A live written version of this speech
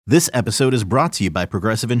This episode is brought to you by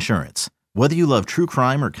Progressive Insurance. Whether you love true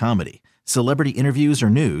crime or comedy, celebrity interviews or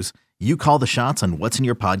news, you call the shots on what's in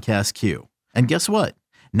your podcast queue. And guess what?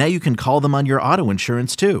 Now you can call them on your auto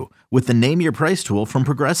insurance too with the Name Your Price tool from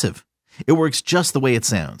Progressive. It works just the way it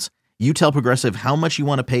sounds. You tell Progressive how much you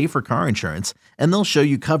want to pay for car insurance, and they'll show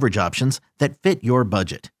you coverage options that fit your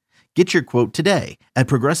budget. Get your quote today at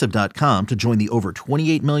Progressive.com to join the over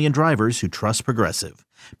 28 million drivers who trust Progressive.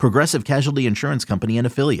 Progressive Casualty Insurance Company and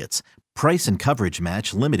Affiliates. Price and coverage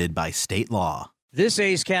match limited by state law. This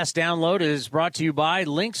A's Cast download is brought to you by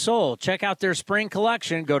Link Soul. Check out their spring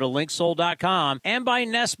collection. Go to linksoul.com. And by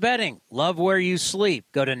Nest Bedding. Love where you sleep.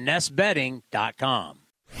 Go to nestbedding.com.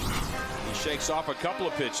 He shakes off a couple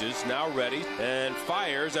of pitches, now ready, and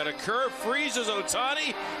fires at a curve, freezes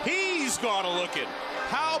Ohtani. He's gone a-looking.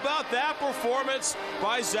 How about that performance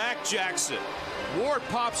by Zach Jackson? Ward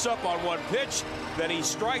pops up on one pitch, then he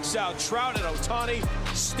strikes out Trout and Ohtani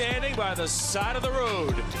standing by the side of the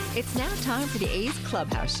road. It's now time for the A's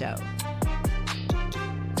Clubhouse Show.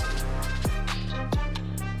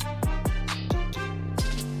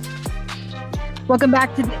 Welcome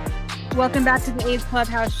back to the A's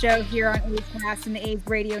Clubhouse Show here on A's Cast and the A's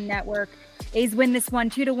Radio Network. A's win this one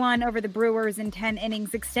 2-1 over the Brewers in 10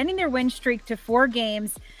 innings, extending their win streak to 4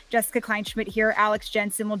 games. Jessica Kleinschmidt here. Alex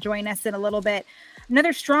Jensen will join us in a little bit.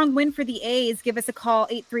 Another strong win for the A's. Give us a call,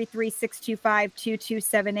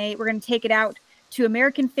 833-625-2278. We're going to take it out to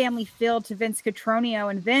American Family Field to Vince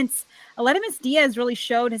Cotroneo. And Vince, Aledmys Diaz really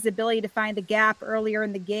showed his ability to find the gap earlier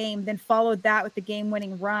in the game, then followed that with the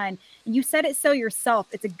game-winning run. And you said it so yourself.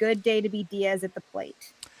 It's a good day to be Diaz at the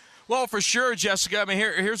plate. Well, for sure, Jessica. I mean,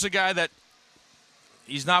 here's a guy that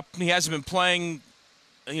he hasn't been playing,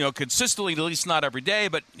 consistently, at least not every day,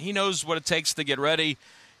 but he knows what it takes to get ready.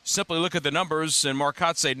 Simply look at the numbers, and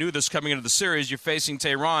Marcotte knew this coming into the series. You're facing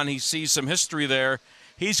Tehran. He sees some history there.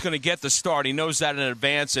 He's going to get the start. He knows that in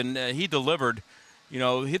advance, and he delivered.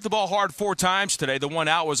 Hit the ball hard 4 times today. The one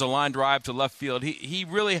out was a line drive to left field. He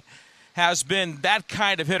really has been that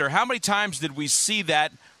kind of hitter. How many times did we see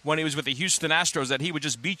that when he was with the Houston Astros, that he would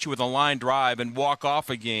just beat you with a line drive and walk off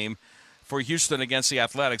a game for Houston against the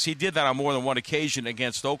Athletics? He did that on more than one occasion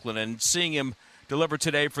against Oakland, and seeing him deliver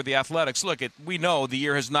today for the Athletics. Look, we know the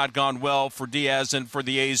year has not gone well for Diaz and for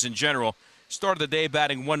the A's in general. Started the day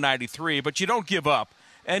batting 193, but you don't give up.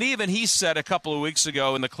 And even he said a couple of weeks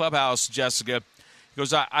ago in the clubhouse, Jessica, he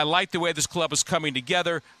goes, I like the way this club is coming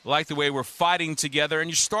together. I like the way we're fighting together. And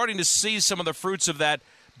you're starting to see some of the fruits of that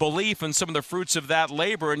belief and some of the fruits of that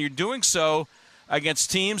labor. And you're doing so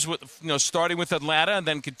against teams, starting with Atlanta and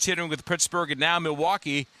then continuing with Pittsburgh and now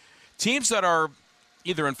Milwaukee. Teams that are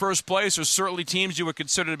either in first place or certainly teams you would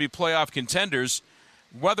consider to be playoff contenders.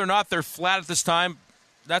 Whether or not they're flat at this time,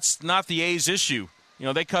 that's not the A's issue.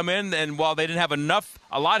 They come in, and while they didn't have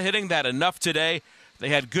a lot hitting, they had enough today. They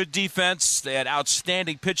had good defense. They had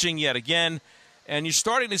outstanding pitching yet again. And you're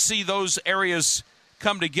starting to see those areas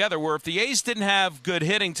come together where if the A's didn't have good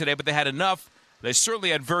hitting today, but they had enough, they certainly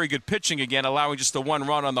had very good pitching again, allowing just the 1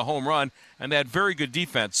 run on the home run, and they had very good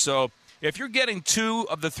defense. So if you're getting 2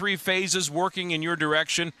 of the 3 phases working in your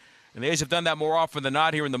direction, and the A's have done that more often than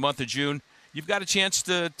not here in the month of June, you've got a chance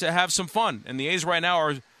to have some fun. And the A's right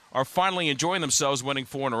now are finally enjoying themselves, winning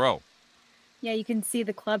 4 in a row. Yeah, you can see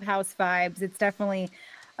the clubhouse vibes. It's definitely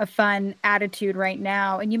a fun attitude right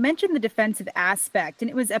now. And you mentioned the defensive aspect,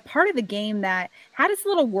 and it was a part of the game that had us a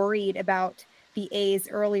little worried about the A's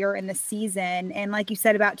earlier in the season. And like you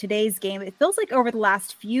said about today's game, it feels like over the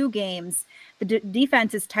last few games, the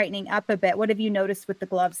defense is tightening up a bit. What have you noticed with the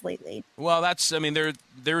gloves lately? Well,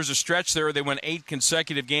 there's a stretch there. They went 8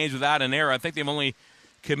 consecutive games without an error. I think they've only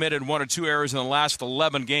committed 1 or 2 errors in the last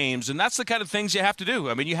 11 games, and that's the kind of things you have to do.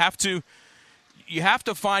 I mean, you have to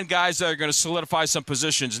find guys that are going to solidify some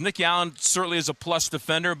positions. Nick Allen certainly is a plus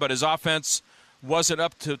defender, but his offense wasn't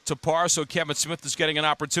up to par, so Kevin Smith is getting an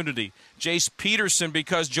opportunity. Jace Peterson,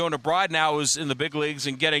 because Jonah Bride now is in the big leagues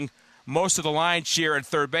and getting most of the line share at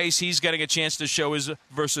third base, he's getting a chance to show his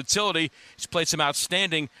versatility. He's played some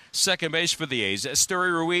outstanding second base for the A's.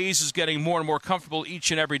 Esteury Ruiz is getting more and more comfortable each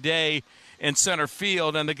and every day in center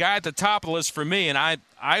field. And the guy at the top of the list for me, and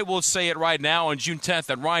I will say it right now on June 10th,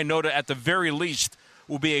 that Ryan Noda at the very least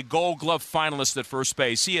will be a Gold Glove finalist at first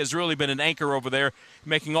base. He has really been an anchor over there,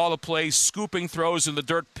 making all the plays, scooping throws in the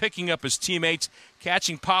dirt, picking up his teammates,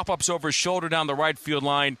 catching pop-ups over his shoulder down the right field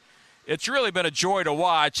line. It's really been a joy to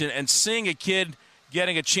watch, and seeing a kid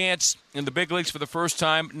getting a chance in the big leagues for the first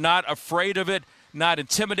time, not afraid of it, not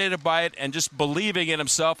intimidated by it, and just believing in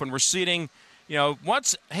himself. And we're seeing,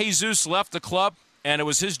 once Jesus left the club and it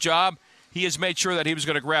was his job, he has made sure that he was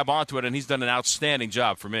going to grab onto it, and he's done an outstanding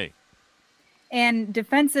job for me. And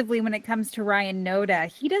defensively, when it comes to Ryan Noda,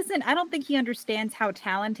 I don't think he understands how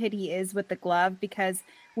talented he is with the glove, because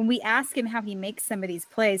when we ask him how he makes some of these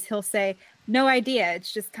plays, he'll say, no idea.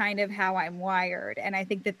 It's just kind of how I'm wired. And I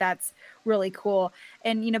think that that's really cool.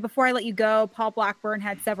 And, before I let you go, Paul Blackburn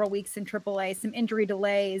had several weeks in AAA, some injury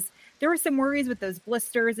delays. There were some worries with those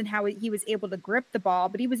blisters and how he was able to grip the ball,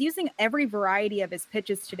 but he was using every variety of his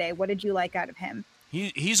pitches today. What did you like out of him?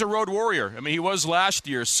 He's a road warrior. I mean, he was last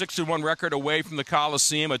year, 6-1 record away from the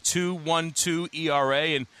Coliseum, a 2.12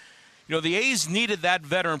 ERA. And, the A's needed that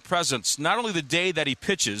veteran presence, not only the day that he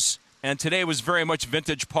pitches, and today was very much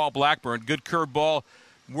vintage Paul Blackburn. Good curveball,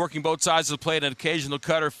 working both sides of the plate, an occasional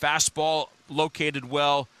cutter, fastball located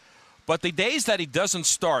well. But the days that he doesn't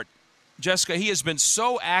start, Jessica, he has been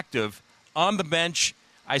so active on the bench.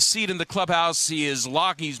 I see it in the clubhouse. He is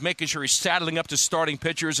locking. He's making sure he's saddling up to starting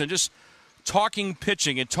pitchers and just talking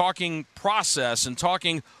pitching and talking process and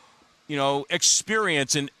talking,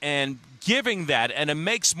 experience and giving that. And it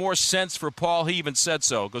makes more sense for Paul. He even said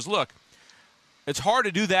so. He goes, look, it's hard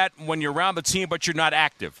to do that when you're around the team, but you're not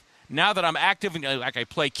active. Now that I'm active, like I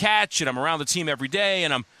play catch and I'm around the team every day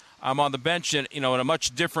and I'm on the bench and, in a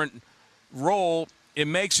much different role, it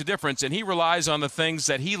makes a difference. And he relies on the things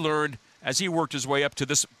that he learned as he worked his way up to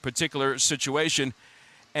this particular situation.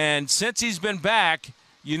 And since he's been back,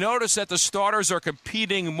 you notice that the starters are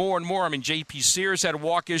competing more and more. I mean, J.P. Sears had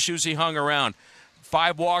walk issues. He hung around.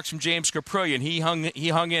 5 walks from James Caprillion. He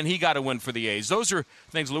hung in. He got a win for the A's. Those are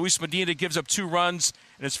things. Luis Medina gives up 2 runs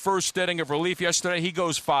in his first inning of relief yesterday. He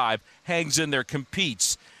goes 5, hangs in there,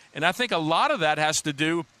 competes. And I think a lot of that has to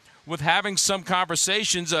do with having some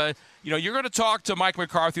conversations. You're going to talk to Mike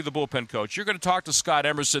McCarthy, the bullpen coach. You're going to talk to Scott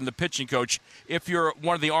Emerson, the pitching coach, if you're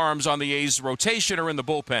one of the arms on the A's rotation or in the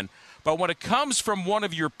bullpen. But when it comes from one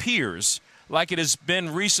of your peers, like it has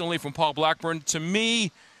been recently from Paul Blackburn, to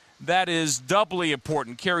me, that is doubly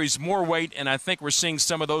important, carries more weight, and I think we're seeing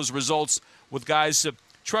some of those results with guys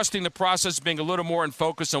trusting the process, being a little more in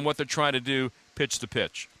focus on what they're trying to do pitch to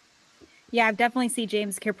pitch. Yeah, I've definitely seen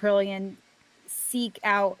James Caprillion seek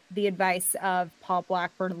out the advice of Paul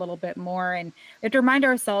Blackburn a little bit more. And we have to remind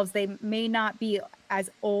ourselves they may not be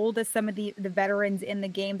as old as some of the veterans in the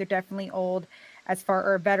game. They're definitely old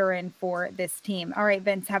or veteran for this team. All right,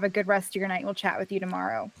 Vince, have a good rest of your night. We'll chat with you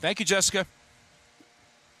tomorrow. Thank you, Jessica.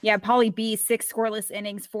 Yeah, Paulie B, 6 scoreless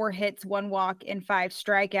innings, 4 hits, 1 walk, and 5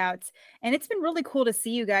 strikeouts. And it's been really cool to see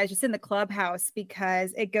you guys just in the clubhouse,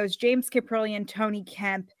 because it goes James Caprillion, Tony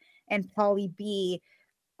Kemp, and Paulie B,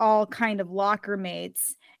 all kind of locker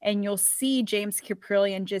mates. And you'll see James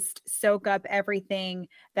Caprillion just soak up everything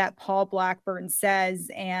that Paul Blackburn says.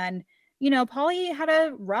 And, Paulie had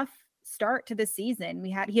a rough start to the season.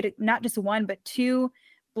 He had not just 1, but 2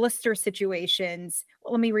 blister situations.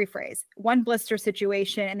 Well, let me rephrase. 1 blister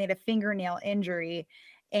situation, and they had a fingernail injury,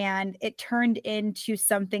 and it turned into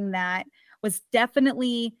something that was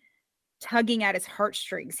definitely tugging at his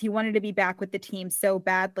heartstrings. He wanted to be back with the team so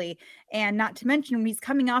badly. And not to mention, he's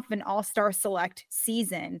coming off of an all-star select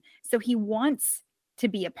season. So he wants to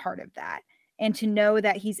be a part of that, and to know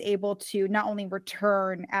that he's able to not only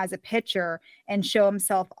return as a pitcher and show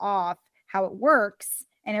himself off how it works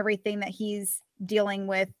and everything that he's dealing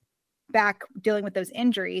with those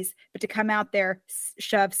injuries, but to come out there,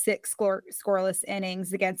 shove 6 scoreless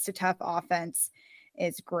innings against a tough offense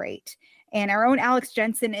is great. And our own Alex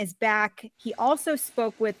Jensen is back. He also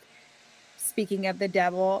spoke with, speaking of the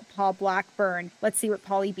devil, Paul Blackburn. Let's see what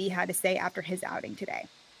Paulie B had to say after his outing today.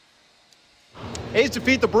 A's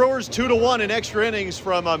defeat the Brewers 2-1 in extra innings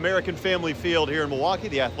from American Family Field here in Milwaukee.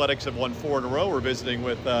 The Athletics have won 4 in a row. We're visiting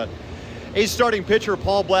with A's starting pitcher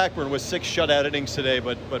Paul Blackburn with 6 shutout innings today.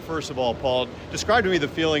 But first of all, Paul, describe to me the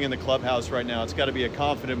feeling in the clubhouse right now. It's got to be a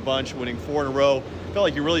confident bunch, winning 4 in a row. I felt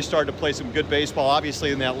like you really started to play some good baseball,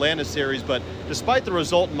 obviously in the Atlanta series. But despite the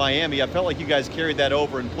result in Miami, I felt like you guys carried that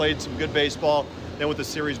over and played some good baseball. Then with the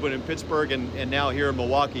series win in Pittsburgh and now here in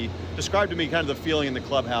Milwaukee, describe to me kind of the feeling in the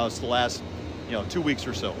clubhouse the last 2 weeks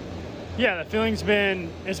or so. Yeah, the feeling's been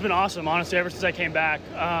awesome, honestly, ever since I came back.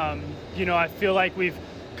 I feel like we've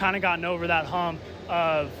kind of gotten over that hump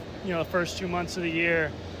of, the first 2 months of the year.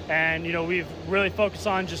 And, we've really focused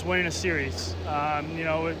on just winning a series.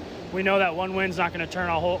 We know that 1 win's not going to turn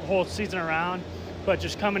our whole season around, but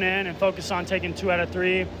just coming in and focus on taking 2 out of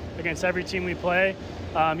 3 against every team we play.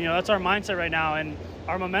 That's our mindset right now. And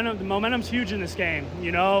the momentum's huge in this game.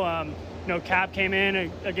 Cap came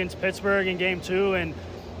in against Pittsburgh in Game 2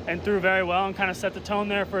 and threw very well and kind of set the tone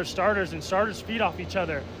there for starters, and starters feed off each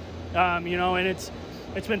other. And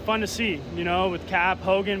it's been fun to see, with Cap,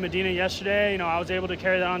 Hogan, Medina yesterday. I was able to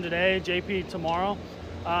carry that on today, JP tomorrow.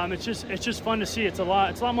 It's just fun to see. It's a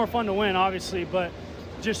lot more fun to win, obviously, but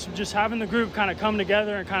just having the group kind of come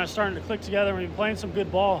together and kind of starting to click together. We've been playing some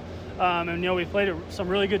good ball, and we played some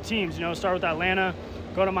really good teams. Start with Atlanta,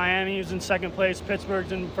 go to Miami, who's in second place.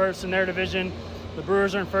 Pittsburgh's in first in their division. The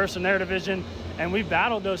Brewers are in first in their division, and we've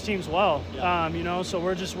battled those teams well. Yeah. So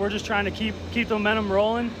we're just trying to keep the momentum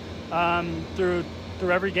rolling through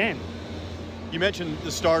every game. You mentioned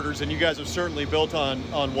the starters, and you guys have certainly built on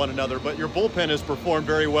one another, but your bullpen has performed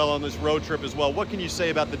very well on this road trip as well. What can you say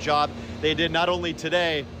about the job they did not only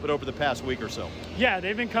today, but over the past week or so? Yeah,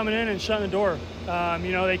 they've been coming in and shutting the door.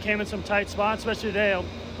 They came in some tight spots, especially today,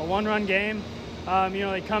 a one-run game.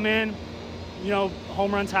 They come in,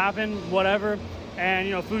 home runs happen, whatever.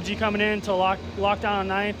 And, Fuji coming in to lock down on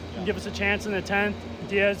ninth and give us a chance in the 10th.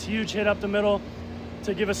 Diaz, huge hit up the middle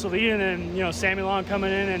to give us the lead, and then Sammy Long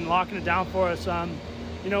coming in and locking it down for us.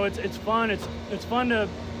 It's fun. It's fun to,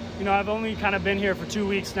 I've only kind of been here for 2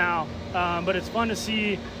 weeks now, but it's fun to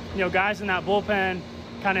see guys in that bullpen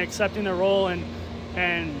kind of accepting their role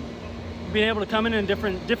and being able to come in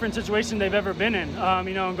different situations they've ever been in.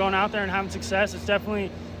 And going out there and having success. It's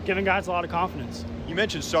definitely giving guys a lot of confidence. You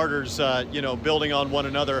mentioned starters, building on one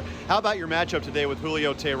another. How about your matchup today with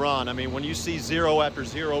Julio Teheran? I mean, when you see 0 after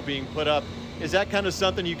 0 being put up, is that kind of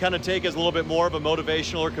something you kind of take as a little bit more of a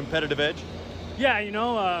motivational or competitive edge? Yeah,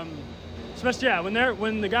 especially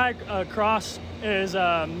when the guy Cross is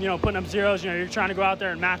putting up zeros, you're trying to go out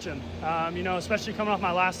there and match him. Especially coming off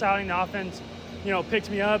my last outing, the offense, picked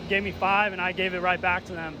me up, gave me 5, and I gave it right back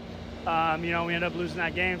to them. We ended up losing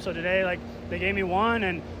that game. So today, they gave me 1,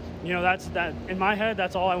 and that's that. In my head,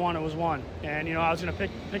 that's all I wanted was 1. And I was going to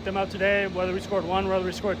pick them up today, whether we scored 1, whether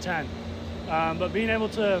we scored 10. But being able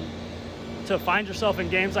to find yourself in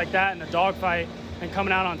games like that in a dogfight and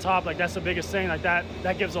coming out on top, that's the biggest thing.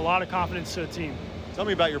 That gives a lot of confidence to a team. Tell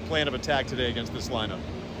me about your plan of attack today against this lineup.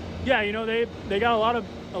 Yeah, they got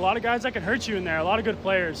a lot of guys that can hurt you in there. A lot of good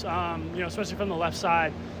players, especially from the left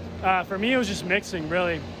side. For me, it was just mixing,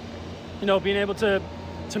 really. Being able to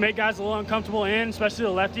make guys a little uncomfortable especially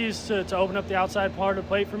the lefties, to open up the outside part of the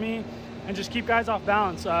plate for me and just keep guys off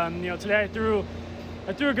balance. Today I threw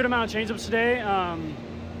a good amount of changeups today.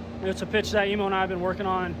 It's a pitch that Emo and I have been working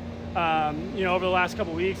on, over the last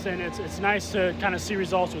couple weeks, and it's nice to kind of see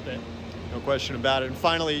results with it. No question about it. And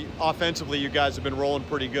finally, offensively, you guys have been rolling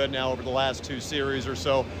pretty good now over the last 2 series or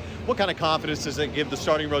so. What kind of confidence does it give the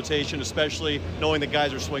starting rotation, especially knowing the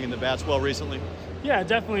guys are swinging the bats well recently? Yeah,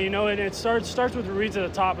 definitely. It starts with Ruiz at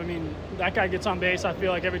the top. I mean, that guy gets on base, I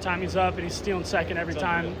feel like, every time he's up, and he's stealing second every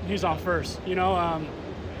time he's on first.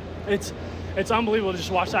 It's unbelievable to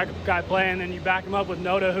just watch that guy play, and then you back him up with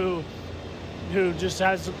Noda, who just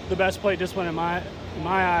has the best plate discipline in my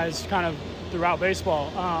eyes, kind of throughout baseball.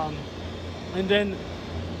 And then,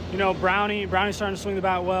 Brownie's starting to swing the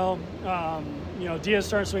bat well. Diaz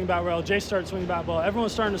starting to swing the bat well. Jay started swinging the bat well.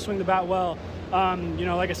 Everyone's starting to swing the bat well.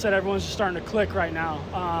 Like I said, everyone's just starting to click right now,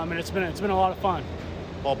 and it's been a lot of fun.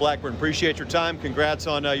 Paul Blackburn, appreciate your time. Congrats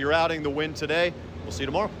on your outing, the win today. We'll see you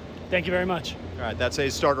tomorrow. Thank you very much. All right, that's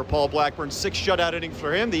A's starter Paul Blackburn. 6 shutout innings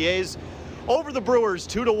for him. The A's over the Brewers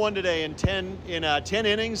 2-1 today in 10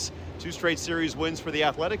 innings. 2 straight series wins for the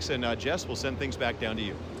Athletics. And Jess, we'll send things back down to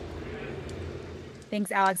you.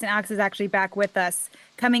 Thanks, Alex. And Alex is actually back with us.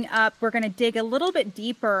 Coming up, we're going to dig a little bit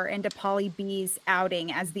deeper into Paulie B's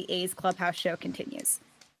outing as the A's Clubhouse show continues.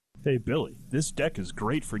 Hey, Billy, this deck is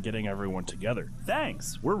great for getting everyone together.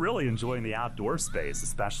 Thanks. We're really enjoying the outdoor space,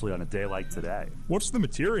 especially on a day like today. What's the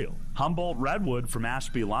material? Humboldt Redwood from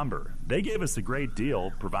Ashby Lumber. They gave us a great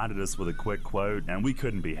deal, provided us with a quick quote, and we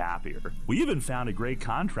couldn't be happier. We even found a great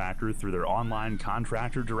contractor through their online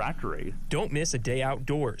contractor directory. Don't miss a day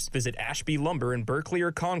outdoors. Visit Ashby Lumber in Berkeley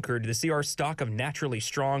or Concord to see our stock of naturally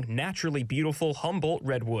strong, naturally beautiful Humboldt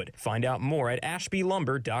Redwood. Find out more at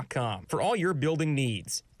ashbylumber.com for all your building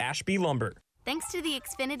needs. Ashby Lumber. Thanks to the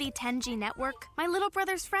Xfinity 10G network, my little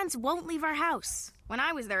brother's friends won't leave our house. When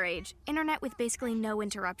I was their age, internet with basically no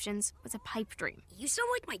interruptions was a pipe dream. You sound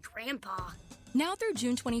like my grandpa. Now through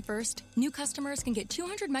June 21st, new customers can get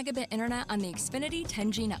 200 megabit internet on the Xfinity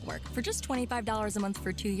 10G network for just $25 a month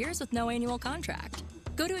for 2 years with no annual contract.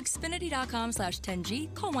 Go to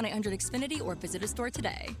Xfinity.com/10G, call 1-800-XFINITY, or visit a store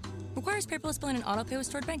today. Requires paperless billing and autopay with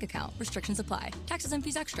stored bank account. Restrictions apply. Taxes and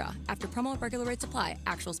fees extra. After promo, regular rates apply.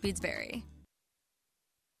 Actual speeds vary.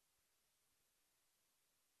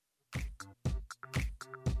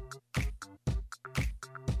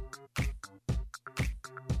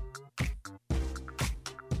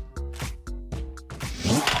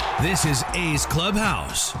 This is A's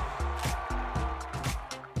Clubhouse.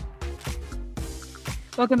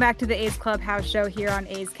 Welcome back to the A's Clubhouse show here on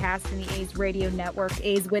A's Cast and the A's Radio Network.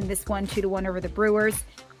 A's win this one 2-1 over the Brewers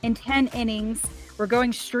in 10 innings. We're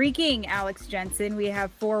going streaking, Alex Jensen. We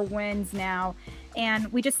have 4 wins now.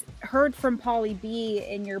 And we just heard from Paulie B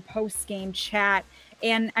in your post-game chat.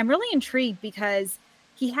 And I'm really intrigued because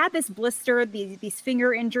he had this blister, these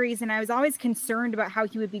finger injuries, and I was always concerned about how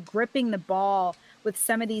he would be gripping the ball with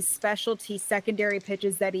some of these specialty secondary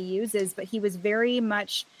pitches that he uses. But he was very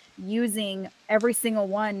much using every single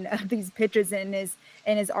one of these pitches in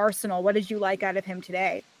his arsenal. What did you like out of him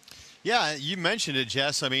today? Yeah, you mentioned it,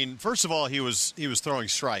 Jess. I mean, first of all, he was throwing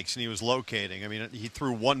strikes and he was locating. I mean, he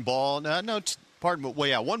threw one ball.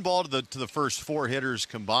 One ball to the first 4 hitters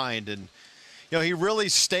combined, and he really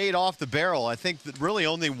stayed off the barrel. I think that really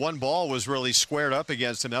only one ball was really squared up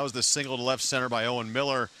against him. That was the single to left center by Owen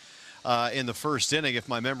Miller in the first inning, if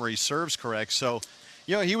my memory serves correct. So,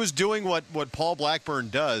 he was doing what Paul Blackburn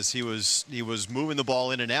does. He was moving the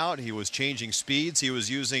ball in and out. He was changing speeds. He was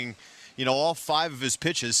using, all 6 of his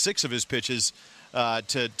pitches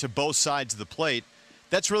to both sides of the plate.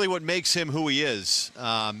 That's really what makes him who he is.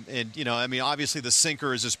 Obviously the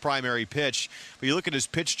sinker is his primary pitch. But you look at his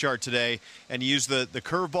pitch chart today, and you use the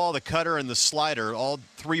curveball, the cutter, and the slider, all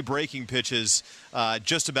 3 breaking pitches,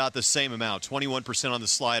 just about the same amount. 21% on the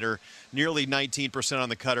slider, nearly 19% on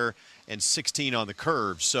the cutter, and 16 on the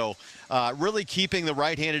curve. So really keeping the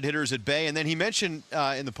right-handed hitters at bay. And then he mentioned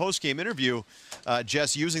in the post-game interview,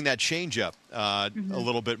 Jess, using that changeup a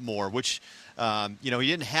little bit more, which he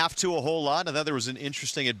didn't have to a whole lot. I thought there was an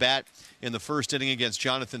interesting at-bat in the first inning against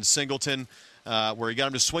Jonathan Singleton where he got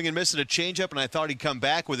him to swing and miss at a changeup, and I thought he'd come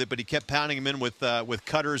back with it, but he kept pounding him in with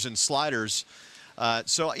cutters and sliders. I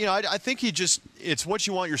think it's what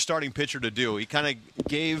you want your starting pitcher to do. He kind of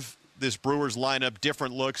gave this Brewers lineup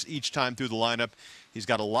different looks each time through the lineup. He's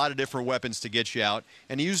got a lot of different weapons to get you out,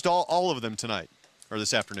 and he used all of them tonight or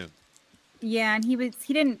this afternoon. Yeah, and he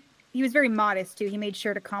was very modest too. He made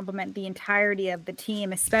sure to compliment the entirety of the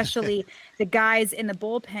team, especially the guys in the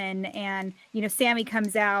bullpen. And Sammy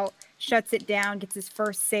comes out, shuts it down, gets his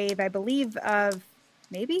first save, I believe, of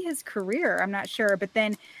maybe his career. I'm not sure, but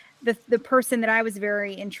then the person that I was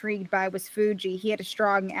very intrigued by was Fuji. He had a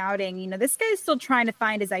strong outing. This guy's still trying to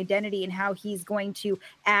find his identity and how he's going to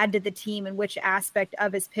add to the team and which aspect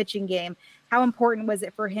of his pitching game. How important was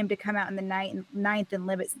it for him to come out in the ninth and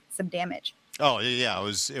limit some damage? Oh, yeah,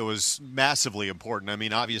 it was massively important. I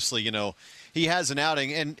mean, obviously, he has an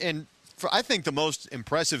outing. And I think the most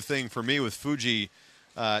impressive thing for me with Fuji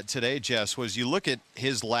today, Jess, was you look at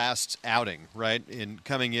his last outing, right? In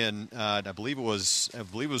coming in, I believe it was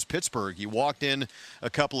Pittsburgh. He walked in a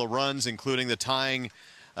couple of runs, including the tying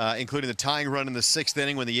run in the 6th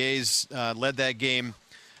inning when the A's led that game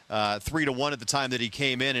 3-1 at the time that he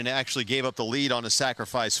came in, and actually gave up the lead on a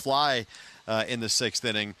sacrifice fly in the 6th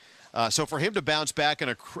inning. So for him to bounce back in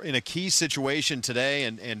a key situation today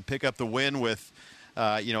and pick up the win with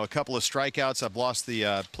a couple of strikeouts. I've lost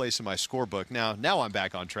the place in my scorebook. Now I'm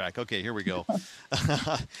back on track. Okay, here we go.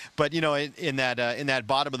 But in that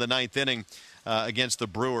bottom of the 9th inning against the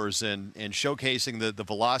Brewers and showcasing the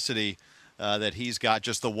velocity that he's got,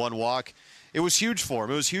 just the one walk, it was huge for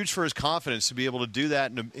him. It was huge for his confidence to be able to do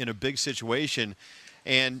that in a big situation.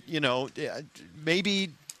 And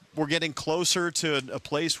maybe we're getting closer to a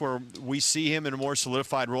place where we see him in a more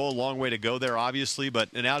solidified role. A long way to go there, obviously,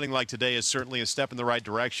 but an outing like today is certainly a step in the right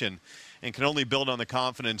direction and can only build on the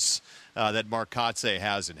confidence that Mark Kotsay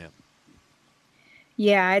has in him.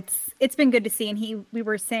 Yeah, it's been good to see. And we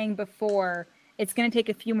were saying before, it's going to take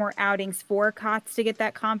a few more outings for Kotz to get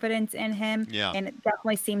that confidence in him. Yeah. And it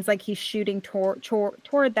definitely seems like he's shooting toward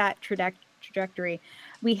that trajectory.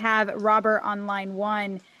 We have Robert on line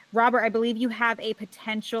 1. Robert, I believe you have a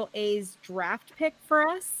potential A's draft pick for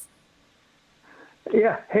us.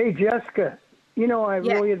 Yeah. Hey, Jessica. I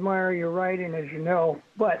really admire your writing, as you know,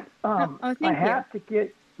 but I have to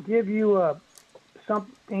give you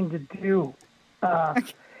something to do.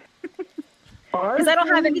 Because I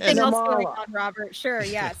don't have anything else going on, Robert. Sure,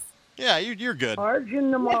 yes. Yeah, you're good.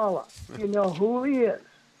 Arjun Namala. You know who he is.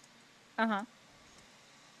 Uh-huh.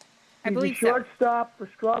 He's a shortstop for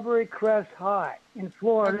Strawberry Crest High in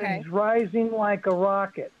Florida. Okay. He's rising like a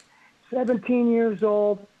rocket. 17 years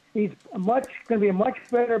old. He's going to be a much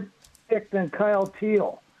better pick than Kyle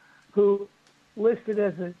Teal, who listed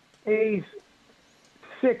as an A's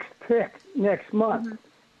 6th pick next month. Mm-hmm.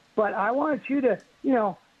 But I want you to,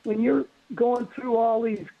 when you're going through all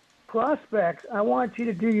these prospects, I want you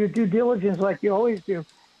to do your due diligence like you always do.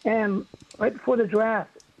 And right before the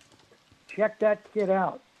draft, check that kid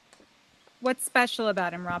out. What's special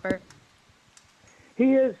about him, Robert?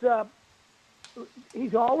 He is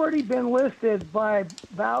he's already been listed by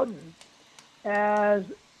Bowden as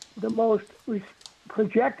the most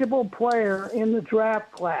projectable player in the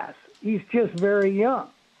draft class. He's just very young.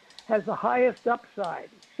 Has the highest upside.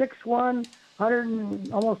 6'1",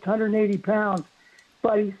 almost 180 pounds,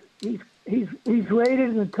 but he's rated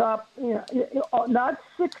in the top. Not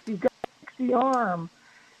 60, got 60 arm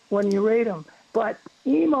when you rate him. But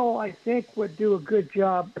Emo, I think, would do a good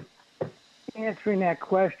job answering that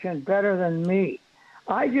question better than me.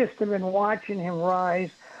 I just have been watching him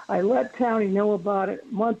rise. I let Townie know about it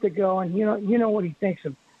a month ago, and you know what he thinks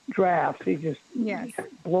of drafts. He just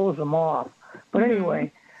blows them off. But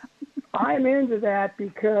anyway, I'm into that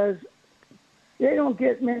because they don't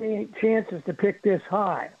get many chances to pick this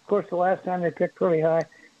high. Of course, the last time they picked pretty high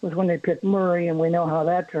was when they picked Murray, and we know how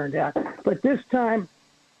that turned out. But this time,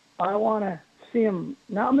 I want to see him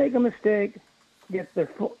not make a mistake, get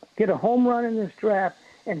a home run in this draft,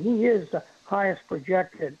 and he is the highest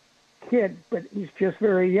projected kid, but he's just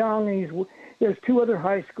very young. There's two other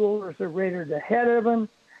high schoolers that are rated ahead of him.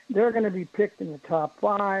 They're going to be picked in the top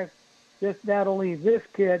 5. That'll leave this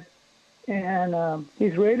kid, and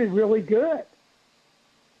he's rated really good.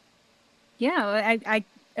 Yeah,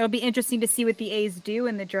 it'll be interesting to see what the A's do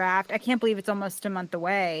in the draft. I can't believe it's almost a month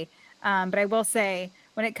away, but I will say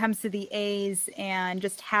when it comes to the A's and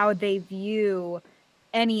just how they view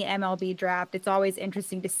any MLB draft, it's always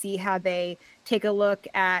interesting to see how they take a look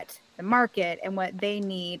at the market and what they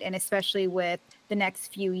need, and especially with the next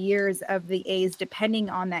few years of the A's, depending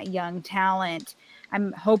on that young talent.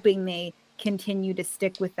 I'm hoping they continue to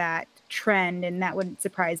stick with that trend, and that wouldn't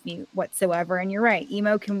surprise me whatsoever. And you're right,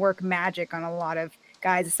 Emo can work magic on a lot of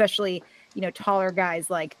guys, especially taller guys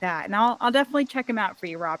like that. And I'll definitely check him out for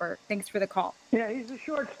you, Robert. Thanks for the call. Yeah, he's a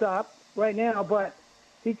shortstop right now, but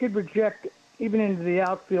he could project even into the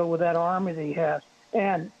outfield with that arm that he has.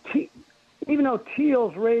 And even though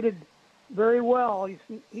Teal's rated very well,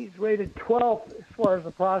 he's rated 12th as far as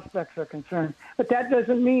the prospects are concerned. But that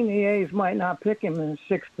doesn't mean the A's might not pick him in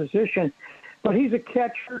the 6th position. But he's a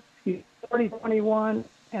catcher. He's 21,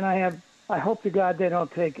 and I hope to God they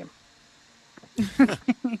don't take him.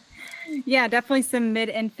 Yeah, definitely some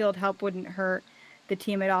mid-infield help wouldn't hurt the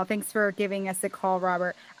team at all. Thanks for giving us a call,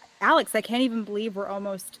 Robert. Alex, I can't even believe we're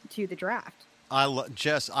almost to the draft.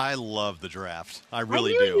 Jess, I love the draft. I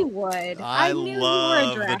really do. I knew you would. I knew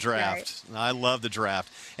love you were a the draft. I love the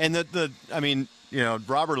draft. And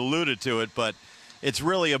Robert alluded to it, but it's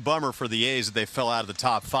really a bummer for the A's that they fell out of the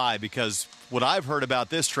top 5, because what I've heard about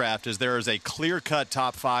this draft is there is a clear-cut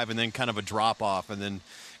top 5 and then kind of a drop-off and then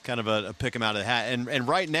kind of a pick him out of the hat. And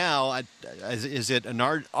right now, is it an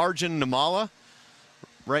Arjun Namala?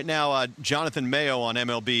 Right now, Jonathan Mayo on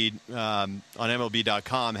MLB on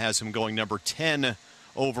MLB.com has him going number 10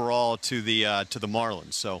 overall to the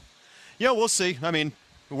Marlins. So, yeah, we'll see. I mean,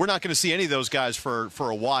 we're not going to see any of those guys for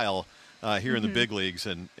a while here in the big leagues,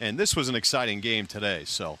 and this was an exciting game today.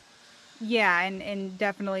 So, yeah, and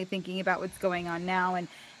definitely thinking about what's going on now,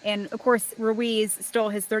 and of course Ruiz stole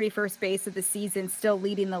his 31st base of the season, still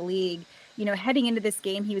leading the league. Heading into this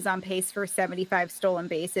game, he was on pace for 75 stolen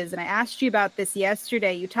bases. And I asked you about this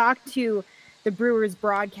yesterday. You talked to the Brewers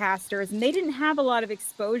broadcasters, and they didn't have a lot of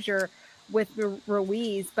exposure with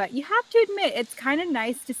Ruiz. But you have to admit, it's kind of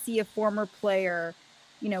nice to see a former player,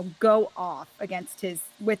 go off against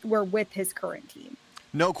with his current team.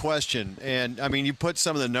 No question. And, I mean, you put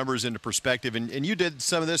some of the numbers into perspective. And you did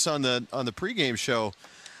some of this on the pregame show,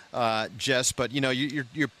 Jess. But,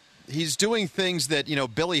 he's doing things that,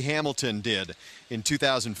 Billy Hamilton did in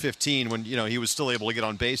 2015 when, he was still able to get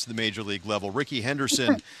on base at the major league level. Ricky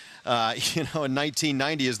Henderson, in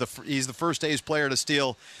 1990 he's the first A's player to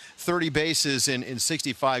steal 30 bases in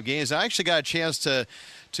 65 games. I actually got a chance to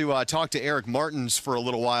talk to Eric Martins for a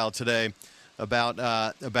little while today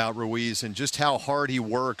about Ruiz and just how hard he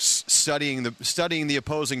works studying the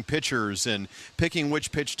opposing pitchers and picking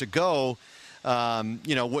which pitch to go. When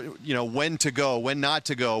to go, when not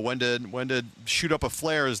to go, when to shoot up a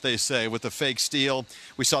flare, as they say, with the fake steal.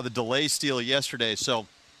 We saw the delay steal yesterday. So,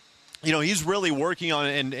 he's really working on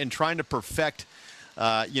it and trying to perfect,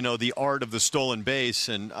 the art of the stolen base.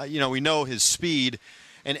 And, we know his speed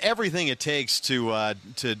and everything it takes to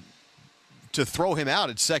throw him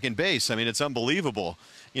out at second base. I mean, it's unbelievable.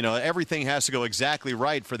 Everything has to go exactly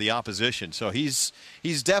right for the opposition. So he's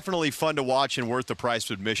definitely fun to watch and worth the price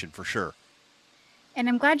of admission for sure. And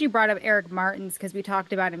I'm glad you brought up Eric Martins, because we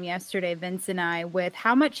talked about him yesterday, Vince and I, with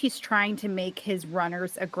how much he's trying to make his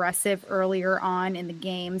runners aggressive earlier on in the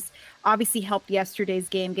games. Obviously helped yesterday's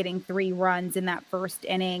game, getting 3 runs in that first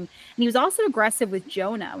inning. And he was also aggressive with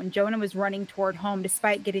Jonah when Jonah was running toward home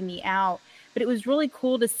despite getting the out. But it was really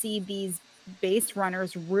cool to see these base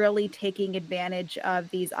runners really taking advantage of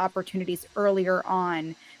these opportunities earlier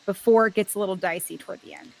on before it gets a little dicey toward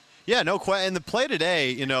the end. Yeah, no question. And the play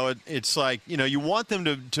today, it's like, you want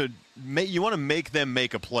them to make, you want to make them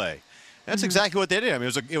make a play. That's exactly what they did. I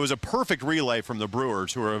mean, it was a perfect relay from the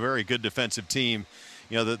Brewers, who are a very good defensive team.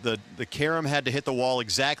 The Karam had to hit the wall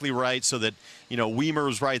exactly right so that, Weimer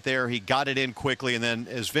was right there. He got it in quickly. And then,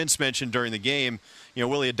 as Vince mentioned during the game,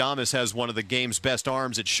 Willy Adames has one of the game's best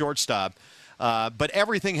arms at shortstop. But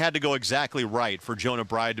everything had to go exactly right for Jonah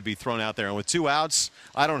Bride to be thrown out there. And with 2 outs,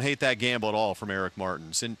 I don't hate that gamble at all from Eric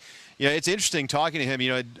Martins. And, it's interesting talking to him,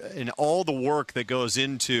 and all the work that goes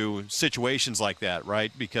into situations like that,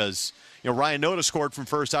 right? Because, Ryan Noda scored from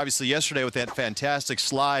first, obviously, yesterday with that fantastic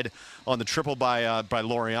slide on the triple by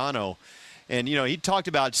Laureano. And, he talked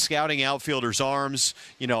about scouting outfielders' arms,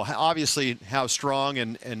 obviously how strong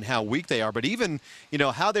and how weak they are. But even,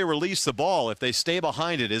 how they release the ball, if they stay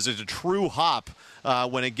behind it, is it a true hop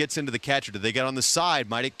when it gets into the catcher? Do they get on the side?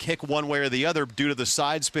 Might it kick one way or the other due to the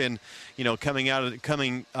side spin, coming out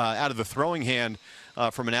of the throwing hand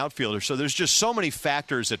from an outfielder? So there's just so many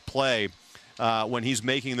factors at play when he's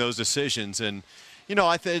making those decisions. And,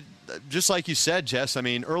 I think, just like you said, Jess, I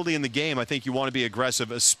mean, early in the game, I think you want to be aggressive,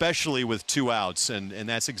 especially with 2 outs. And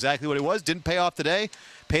that's exactly what it was. Didn't pay off today,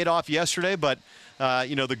 paid off yesterday. But,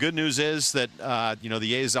 the good news is that,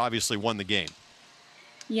 the A's obviously won the game.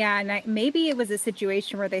 Yeah, and maybe it was a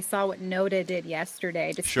situation where they saw what Noda did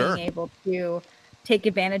yesterday, just being able to take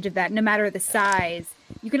advantage of that. No matter the size,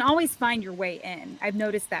 you can always find your way in. I've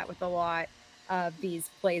noticed that with a lot of these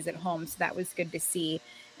plays at home, so that was good to see.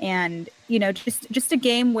 And, just a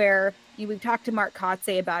game where we've talked to Mark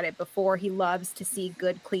Kotze about it before. He loves to see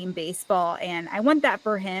good, clean baseball. And I want that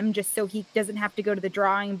for him just so he doesn't have to go to the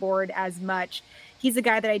drawing board as much. He's a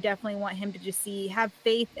guy that I definitely want him to just have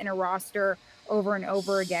faith in a roster over and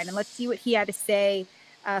over again. And let's see what he had to say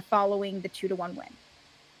following the 2-1 win.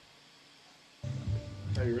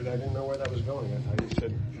 I didn't know where that was going. I thought you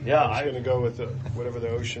said I was going to go with whatever the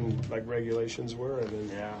ocean regulations were, and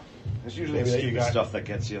then it's usually the stupid stuff that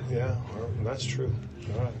gets you. Yeah, well, that's true.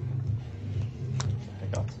 All right.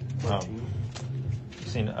 I've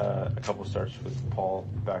seen a couple of starts with Paul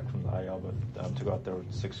back from the IL, but to go out there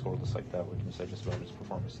with 6 scoreless like that, what can you say just about his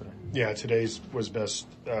performance today? Yeah, today's was best.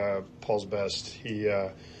 Paul's best. He.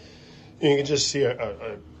 You can just see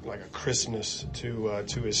a crispness to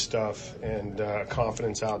his stuff and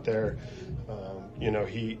confidence out there.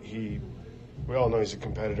 We all know he's a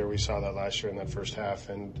competitor. We saw that last year in that first half,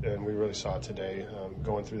 and we really saw it today,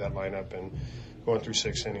 going through that lineup and going through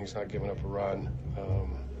 6 innings, not giving up a run.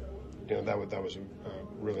 That was a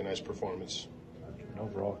really nice performance. And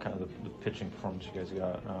overall, kind of the pitching performance you guys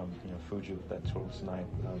got, Fuji with that 12-9,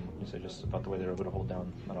 you say just about the way they were able to hold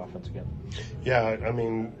down that offense again. Yeah, I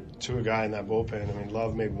mean, to a guy in that bullpen, I mean,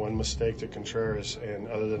 Love made one mistake to Contreras, and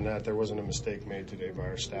other than that, there wasn't a mistake made today by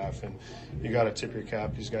our staff. And you got to tip your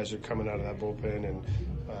cap. These guys are coming out of that bullpen, and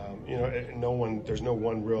there's no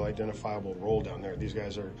one real identifiable role down there. These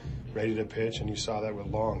guys are ready to pitch, and you saw that with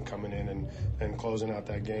Long coming in and closing out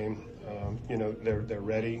that game. They're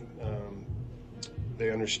ready. They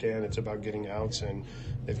understand it's about getting outs, and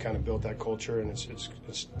they've kind of built that culture, and it's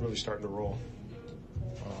really starting to roll.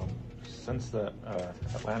 Since the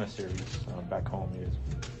Atlanta series back home, you guys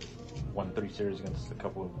won 3 series against a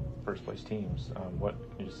couple of first-place teams. What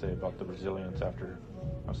can you just say about the resilience after,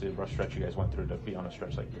 obviously, the rough stretch you guys went through to be on a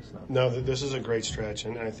stretch like this now? No, this is a great stretch,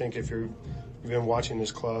 and I think if you've been watching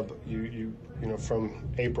this club, you from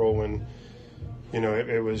April when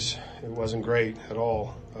it wasn't great at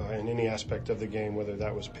all in any aspect of the game, whether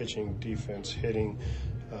that was pitching, defense, hitting.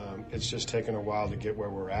 It's just taken a while to get where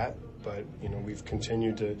we're at, but we've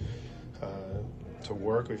continued to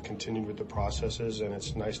work. We've continued with the processes, and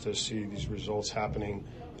it's nice to see these results happening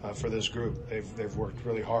for this group. They've worked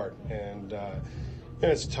really hard, and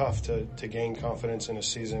it's tough to gain confidence in a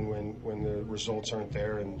season when the results aren't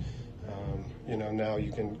there. And now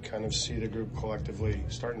you can kind of see the group collectively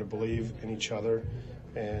starting to believe in each other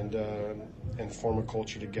and form a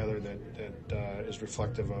culture together that is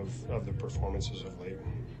reflective of the performances of late.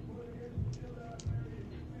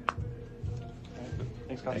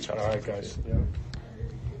 Thanks, All right, guys. Yeah.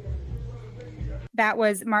 That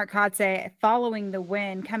was Mark Kotze following the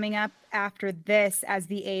win. Coming up after this, as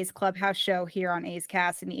the A's Clubhouse show here on A's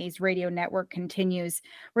Cast and the A's Radio Network continues,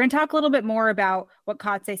 we're going to talk a little bit more about what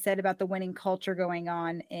Kotze said about the winning culture going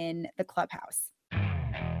on in the clubhouse.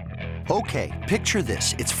 Okay, picture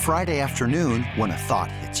this. It's Friday afternoon when a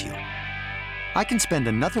thought hits you. I can spend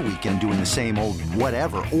another weekend doing the same old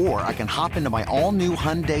whatever, or I can hop into my all-new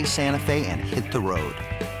Hyundai Santa Fe and hit the road.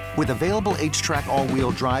 With available H-Track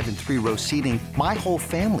all-wheel drive and 3-row seating, my whole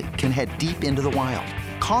family can head deep into the wild.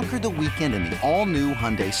 Conquer the weekend in the all-new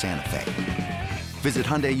Hyundai Santa Fe. Visit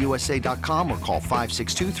HyundaiUSA.com or call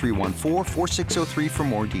 562-314-4603 for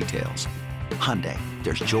more details. Hyundai,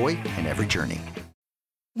 there's joy in every journey.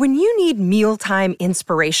 When you need mealtime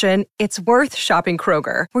inspiration, it's worth shopping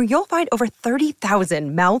Kroger, where you'll find over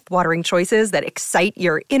 30,000 mouth-watering choices that excite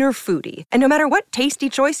your inner foodie. And no matter what tasty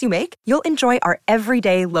choice you make, you'll enjoy our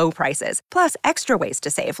everyday low prices, plus extra ways to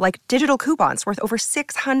save, like digital coupons worth over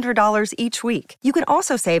 $600 each week. You can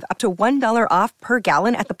also save up to $1 off per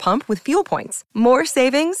gallon at the pump with fuel points. More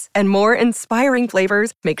savings and more inspiring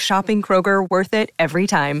flavors make shopping Kroger worth it every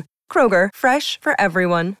time. Kroger, fresh for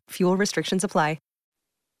everyone. Fuel restrictions apply.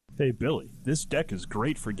 Hey, Billy, this deck is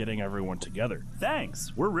great for getting everyone together.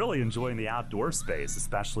 Thanks. We're really enjoying the outdoor space,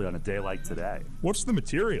 especially on a day like today. What's the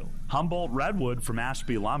material? Humboldt Redwood from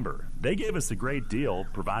Ashby Lumber. They gave us a great deal,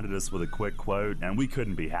 provided us with a quick quote, and we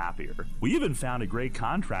couldn't be happier. We even found a great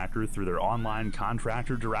contractor through their online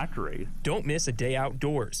contractor directory. Don't miss a day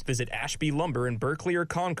outdoors. Visit Ashby Lumber in Berkeley or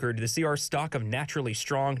Concord to see our stock of naturally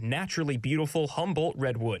strong, naturally beautiful Humboldt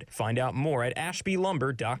Redwood. Find out more at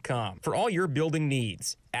ashbylumber.com for all your building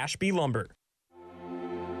needs. Ashby Lumber.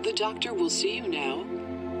 The doctor will see you now.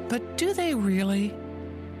 But do they really?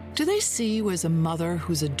 Do they see you as a mother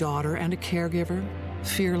who's a daughter and a caregiver?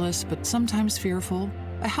 Fearless, but sometimes fearful?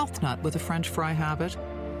 A health nut with a French fry habit?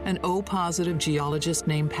 An O-positive geologist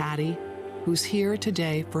named Patty, who's here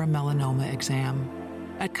today for a melanoma exam?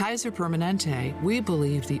 At Kaiser Permanente, we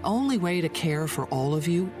believe the only way to care for all of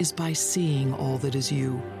you is by seeing all that is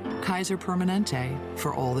you. Kaiser Permanente,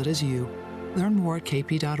 for all that is you. Learn more at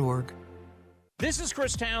kp.org. This is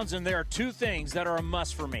Chris Townsend. There are two things that are a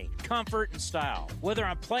must for me: comfort and style. Whether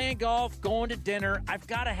I'm playing golf, going to dinner, I've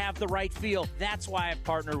got to have the right feel. That's why I've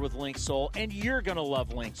partnered with Linksole, and you're going to love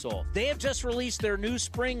Linksole. They have just released their new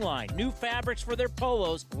spring line, new fabrics for their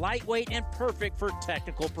polos, lightweight and perfect for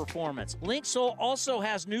technical performance. Linksole also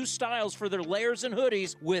has new styles for their layers and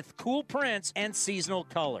hoodies with cool prints and seasonal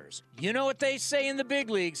colors. You know what they say in the big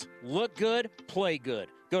leagues: look good, play good.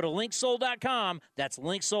 Go to linksole.com. That's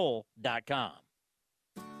linksole.com.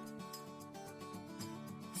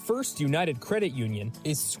 First United Credit Union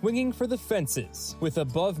is swinging for the fences with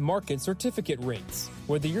above-market certificate rates.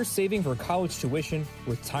 Whether you're saving for college tuition,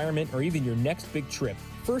 retirement, or even your next big trip,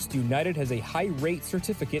 First United has a high-rate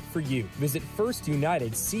certificate for you. Visit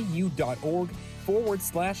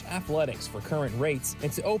firstunitedcu.org/athletics for current rates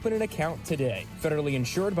and to open an account today. Federally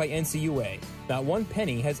insured by NCUA. Not one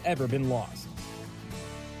penny has ever been lost.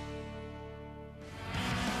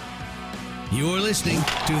 You're listening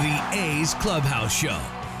to the A's Clubhouse Show.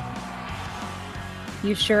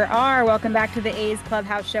 You sure are. Welcome back to the A's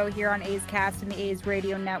Clubhouse Show here on A's Cast and the A's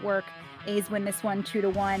Radio Network. A's win this one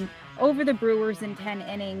 2-1 over the Brewers in 10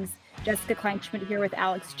 innings. Jessica Kleinschmidt here with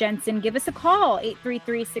Alex Jensen. Give us a call,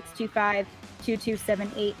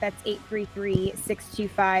 833-625-2278. That's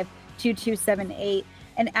 833-625-2278.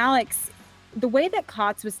 And Alex, the way that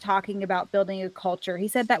Kotz was talking about building a culture, he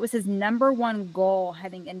said that was his number one goal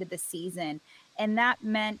heading into the season. And that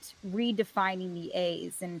meant redefining the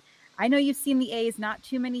A's. And I know you've seen the A's not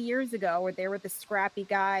too many years ago where they were the scrappy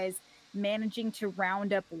guys managing to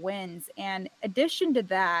round up wins. And addition to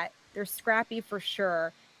that, they're scrappy for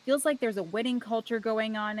sure. Feels like there's a winning culture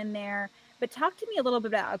going on in there. But talk to me a little bit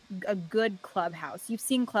about a good clubhouse. You've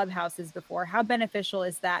seen clubhouses before. How beneficial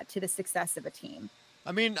is that to the success of a team?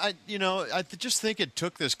 I mean, I just think it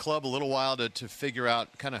took this club a little while to figure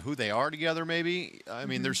out kind of who they are together, maybe. I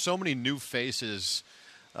mean, there's so many new faces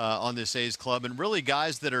on this A's club, and really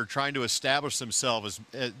guys that are trying to establish themselves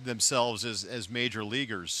as major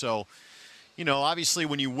leaguers. So, obviously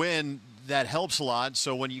when you win, that helps a lot.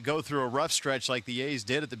 So when you go through a rough stretch like the A's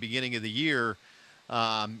did at the beginning of the year,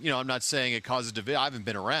 I'm not saying it causes division. I haven't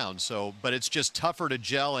been around, but it's just tougher to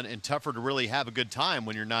gel and tougher to really have a good time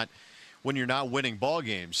when you're not winning ball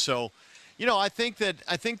games. So, I think that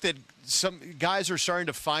some guys are starting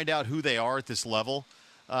to find out who they are at this level.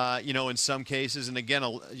 In some cases, and again,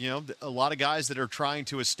 a lot of guys that are trying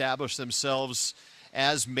to establish themselves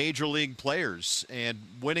as major league players, and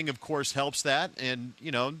winning, of course, helps that. And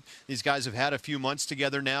these guys have had a few months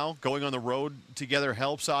together now. Going on the road together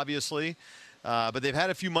helps, obviously, but they've had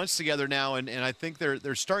a few months together now, and I think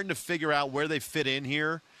they're starting to figure out where they fit in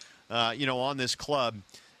here, on this club.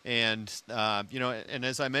 And and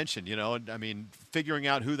as I mentioned, figuring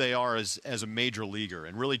out who they are as a major leaguer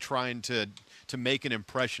and really trying to make an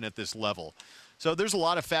impression at this level. So there's a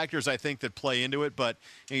lot of factors, I think, that play into it. But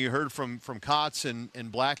you heard from Kotz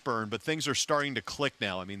and Blackburn, but things are starting to click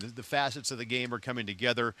now. I mean, the facets of the game are coming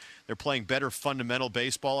together. They're playing better fundamental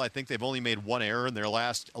baseball. I think they've only made one error in their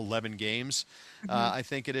last 11 games, I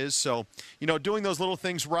think it is. So, doing those little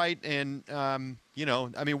things right and,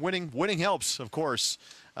 winning helps, of course.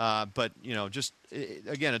 But,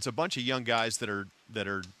 again, it's a bunch of young guys that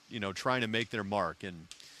are trying to make their mark. And,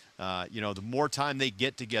 the more time they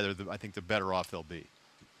get together, I think the better off they'll be.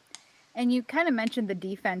 And you kind of mentioned the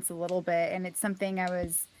defense a little bit, and it's something I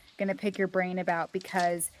was going to pick your brain about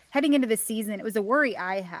because heading into the season, it was a worry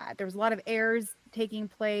I had. There was a lot of errors taking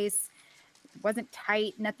place. It wasn't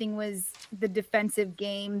tight. Nothing was the defensive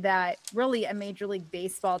game that really a Major League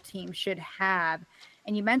Baseball team should have.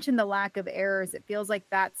 And you mentioned the lack of errors. It feels like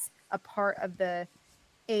that's a part of the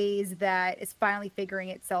A's that is finally figuring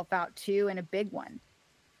itself out too, and a big one.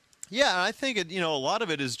 Yeah, I think a lot of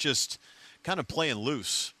it is just kind of playing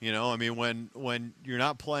loose. I mean, when you're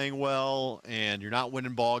not playing well and you're not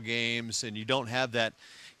winning ball games and you don't have that,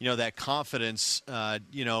 that confidence,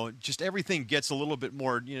 just everything gets a little bit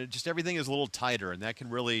more, just everything is a little tighter, and that can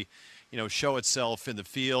really, show itself in the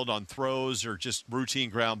field on throws or just routine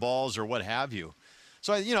ground balls or what have you.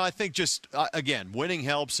 So, I think just, again, winning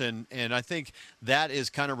helps, and I think that is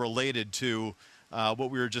kind of related to what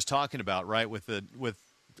we were just talking about, right, with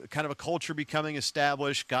kind of a culture becoming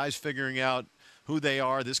established, guys figuring out who they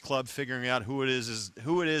are, this club figuring out who it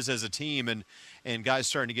is as a team, and guys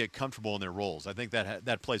starting to get comfortable in their roles. I think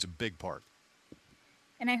that plays a big part.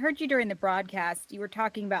 And I heard you during the broadcast, you were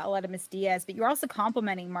talking about Aledmus Diaz, but you were also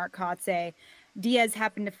complimenting Mark Kotze. Diaz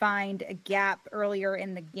happened to find a gap earlier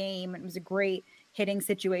in the game. It was a great hitting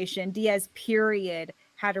situation. Diaz, period,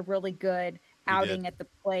 had a really good outing at the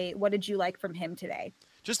plate. What did you like from him today?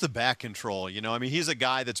 Just the back control, I mean, he's a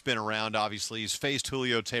guy that's been around, obviously. He's faced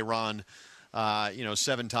Julio Teheran,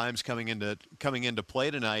 7 times coming into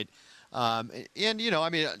play tonight.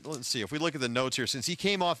 Let's see. If we look at the notes here, since he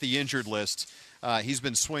came off the injured list, he's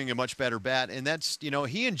been swinging a much better bat. And that's, he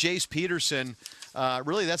and Jace Peterson,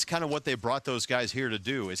 really that's kind of what they brought those guys here to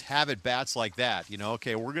do, is have at bats like that.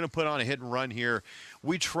 Okay, we're going to put on a hit and run here.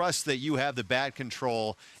 We trust that you have the bat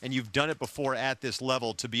control and you've done it before at this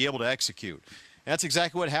level to be able to execute. That's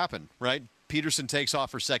exactly what happened, right? Peterson takes off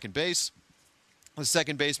for second base. The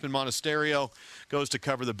second baseman, Monasterio, goes to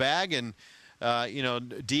cover the bag, and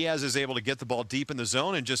Diaz is able to get the ball deep in the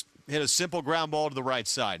zone and just hit a simple ground ball to the right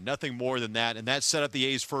side. Nothing more than that, and that set up the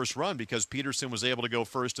A's first run because Peterson was able to go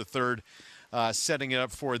first to third, setting it up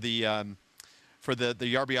for the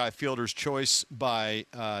RBI fielder's choice by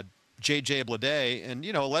J.J. Bleday. And,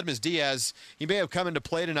 Aledmus Diaz, he may have come into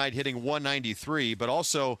play tonight hitting 193, but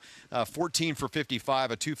also 14 for 55,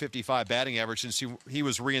 a 255 batting average since he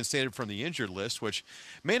was reinstated from the injured list, which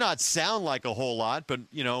may not sound like a whole lot, but,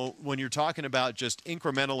 when you're talking about just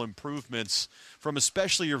incremental improvements from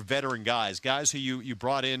especially your veteran guys who you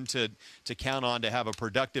brought in to count on to have a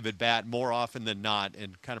productive at-bat more often than not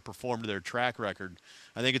and kind of perform to their track record,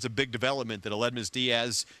 I think it's a big development that Aledmus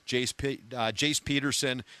Diaz, Jace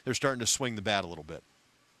Peterson, they're starting to swing the bat a little bit.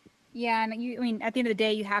 Yeah, and at the end of the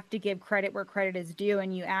day, you have to give credit where credit is due.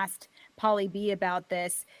 And you asked Paulie B about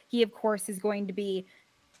this. He, of course, is going to be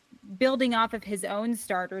building off of his own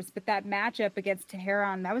starters, but that matchup against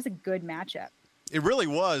Teheran, that was a good matchup. It really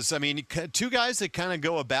was. I mean, two guys that kind of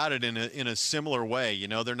go about it in a similar way.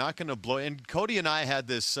 They're not going to blow. And Cody and I had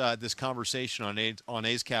this conversation on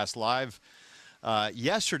A's Cast Live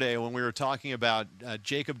yesterday when we were talking about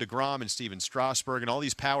Jacob deGrom and Steven Strasburg and all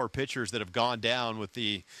these power pitchers that have gone down with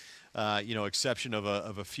the exception of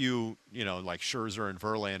a few, like Scherzer and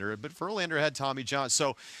Verlander. But Verlander had Tommy John.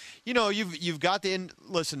 So, you've got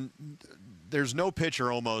listen, there's no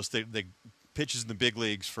pitcher almost that pitches in the big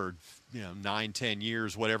leagues for 9-10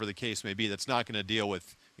 years, whatever the case may be, that's not going to deal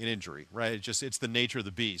with an injury, right? It's the nature of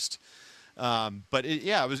the beast. But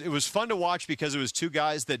it was fun to watch because it was two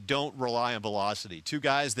guys that don't rely on velocity, two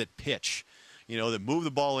guys that pitch, that move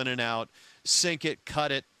the ball in and out, sink it,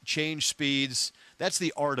 cut it, change speeds. That's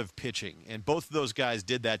the art of pitching, and both of those guys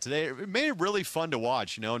did that today. It made it really fun to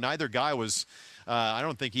watch. Neither guy was, I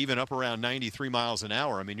don't think, even up around 93 miles an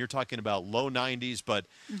hour. I mean, you're talking about low 90s, but,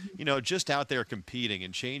 just out there competing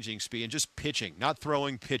and changing speed and just pitching, not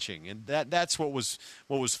throwing, pitching. And that's what was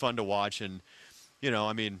fun to watch. And,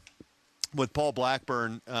 with Paul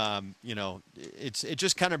Blackburn, it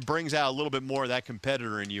just kind of brings out a little bit more of that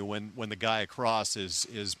competitor in you when the guy across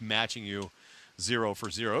is matching you 0 for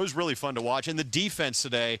 0. It was really fun to watch. And the defense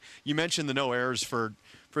today, you mentioned the no errors for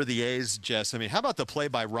for the A's, Jess. I mean, how about the play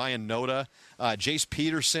by Ryan Noda? Jace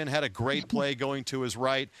Peterson had a great play going to his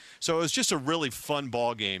right. So it was just a really fun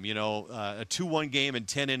ball game, a 2-1 game in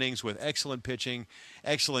 10 innings with excellent pitching,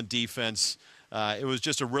 excellent defense. It was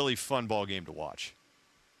just a really fun ball game to watch.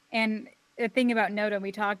 And the thing about Noda,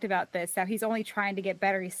 we talked about this, how he's only trying to get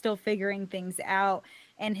better. He's still figuring things out.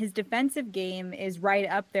 And his defensive game is right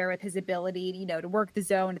up there with his ability, to work the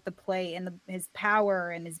zone at the plate and his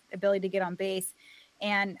power and his ability to get on base.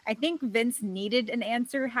 And I think Vince needed an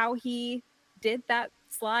answer how he did that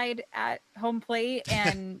slide at home plate.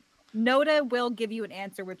 And Noda will give you an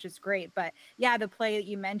answer, which is great. But yeah, the play that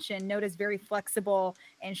you mentioned, Noda's very flexible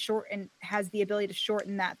and short and has the ability to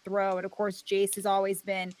shorten that throw. And of course, Jace has always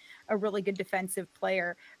been a really good defensive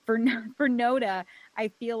player. For Noda, I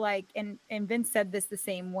feel like, and Vince said this the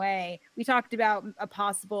same way, we talked about a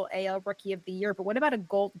possible AL Rookie of the Year, but what about a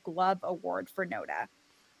Gold Glove award for Noda?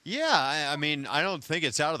 Yeah, I mean, I don't think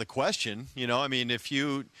it's out of the question. I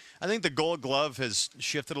think the Gold Glove has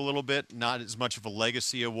shifted a little bit, not as much of a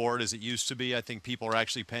legacy award as it used to be. I think people are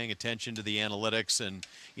actually paying attention to the analytics and,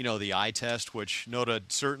 the eye test, which Noda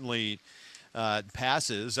certainly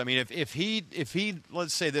passes. I mean, if he,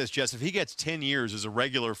 let's say this, Jess, if he gets 10 years as a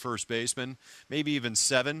regular first baseman, maybe even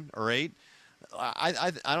 7 or 8,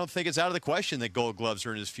 I don't think it's out of the question that Gold Gloves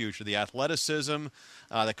are in his future. The athleticism,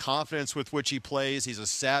 the confidence with which he plays. He's a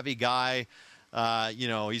savvy guy.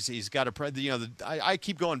 He's got a. I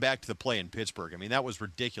keep going back to the play in Pittsburgh. I mean, that was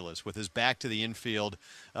ridiculous with his back to the infield,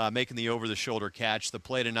 making the over-the-shoulder catch. The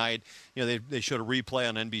play tonight, they showed a replay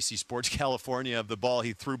on NBC Sports California of the ball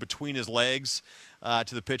he threw between his legs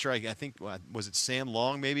to the pitcher. I think was it Sam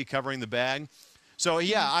Long maybe covering the bag. So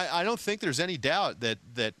yeah, I don't think there's any doubt that.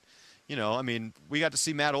 We got to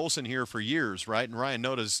see Matt Olson here for years, right? And Ryan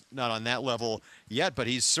Noda's not on that level yet, but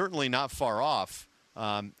he's certainly not far off.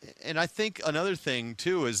 And I think another thing,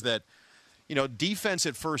 too, is that, defense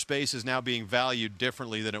at first base is now being valued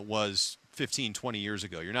differently than it was 15, 20 years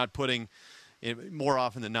ago. You're not putting, more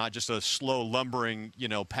often than not, just a slow, lumbering,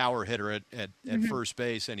 power hitter at first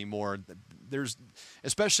base anymore.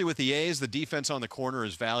 Especially with the A's, the defense on the corner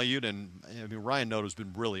is valued, and Ryan Noda's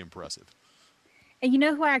been really impressive. And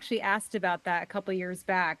who I actually asked about that a couple of years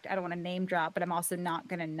back? I don't want to name drop, but I'm also not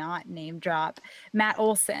going to not name drop Matt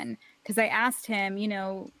Olson, because I asked him,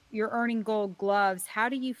 you're earning Gold Gloves. How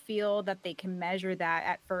do you feel that they can measure that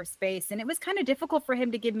at first base? And it was kind of difficult for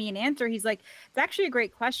him to give me an answer. He's like, it's actually a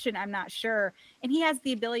great question. I'm not sure. And he has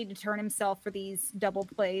the ability to turn himself for these double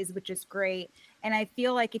plays, which is great. And I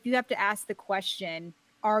feel like if you have to ask the question,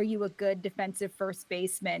 are you a good defensive first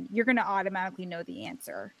baseman? You're going to automatically know the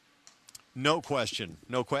answer. No question.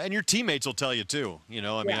 And your teammates will tell you too.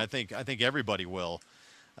 I think everybody will.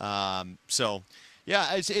 Yeah,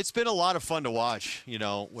 it's been a lot of fun to watch,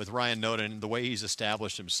 with Ryan Noda and the way he's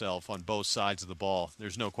established himself on both sides of the ball.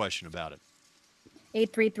 There's no question about it.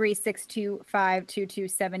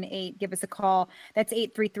 833-625-2278. Give us a call. That's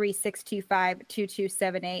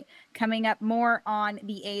 833-625-2278. Coming up, more on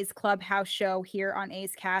the A's Clubhouse show here on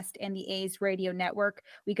A's Cast and the A's Radio Network.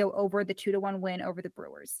 We go over the 2-1 win over the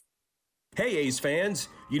Brewers. Hey A's fans,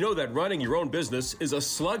 you know that running your own business is a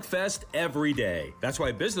slugfest every day. That's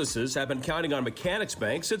why businesses have been counting on Mechanics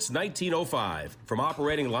Bank since 1905. From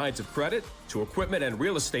operating lines of credit to equipment and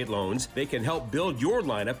real estate loans, they can help build your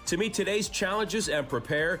lineup to meet today's challenges and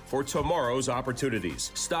prepare for tomorrow's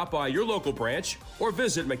opportunities. Stop by your local branch or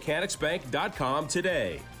visit mechanicsbank.com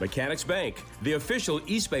today. Mechanics Bank, the official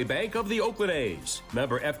East Bay bank of the Oakland A's.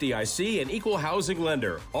 Member FDIC and equal housing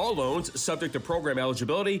lender. All loans subject to program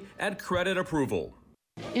eligibility and credit approval.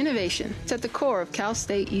 Innovation is at the core of Cal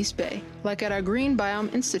State East Bay, like at our Green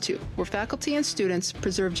Biome Institute, where faculty and students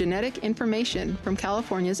preserve genetic information from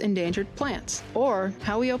California's endangered plants, or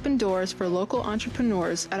how we open doors for local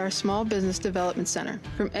entrepreneurs at our Small Business Development Center.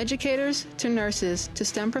 From educators to nurses to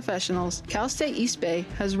STEM professionals, Cal State East Bay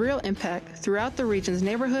has real impact throughout the region's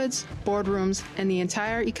neighborhoods, boardrooms, and the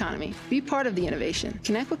entire economy. Be part of the innovation.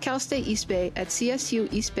 Connect with Cal State East Bay at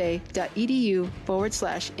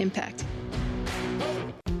csueastbay.edu/impact.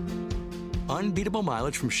 Unbeatable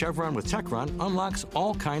mileage from Chevron with Techron unlocks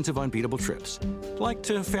all kinds of unbeatable trips, like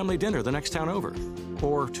to family dinner the next town over,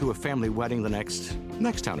 or to a family wedding the next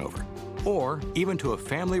town over, or even to a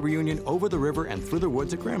family reunion over the river and through the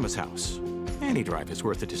woods at Grandma's house. Any drive is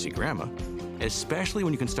worth it to see Grandma, especially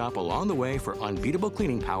when you can stop along the way for unbeatable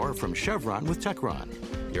cleaning power from Chevron with Techron.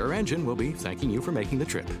 Your engine will be thanking you for making the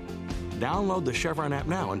trip. Download the Chevron app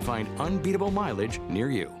now and find unbeatable mileage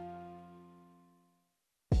near you.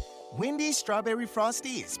 Wendy's Strawberry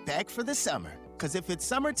Frosty is back for the summer. Because if it's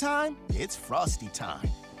summertime, it's Frosty time.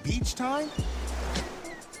 Beach time,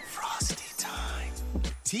 Frosty time.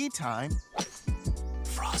 Tea time.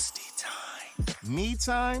 Frosty time. Me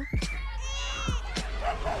time.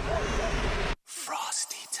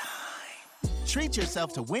 Frosty time. Treat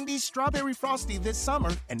yourself to Wendy's Strawberry Frosty this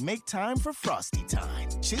summer and make time for Frosty time.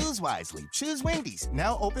 Choose wisely. Choose Wendy's.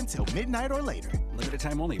 Now open till midnight or later. Limited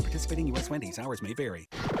time only. Participating U.S. Wendy's. Hours may vary.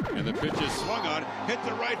 And the pitch is swung on. Hit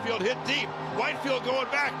the right field. Hit deep. Whitefield going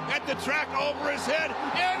back at the track over his head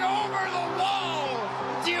and over the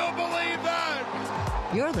wall. Do you believe that?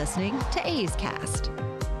 You're listening to A's Cast.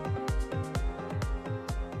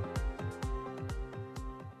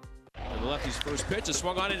 The lefty's first pitch is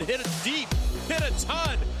swung on and hit it deep, hit a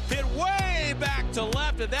ton, hit way back to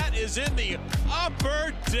left, and that is in the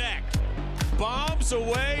upper deck. Bombs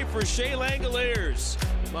away for Shea Langoliers.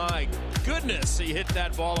 My goodness, he hit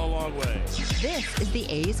that ball a long way. This is the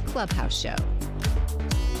A's Clubhouse Show.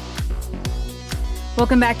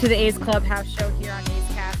 Welcome back to the A's Clubhouse Show here on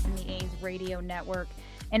A's Cast and the A's Radio Network.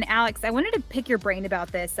 And Alex, I wanted to pick your brain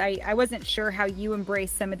about this. I wasn't sure how you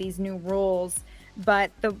embrace some of these new rules, but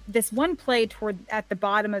this one play at the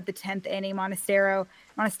bottom of the 10th inning,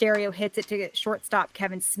 Monasterio hits it to shortstop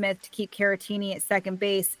Kevin Smith to keep Caratini at second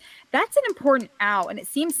base. That's an important out, and it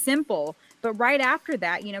seems simple, but right after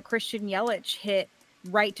that, Christian Yelich hit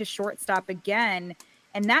right to shortstop again,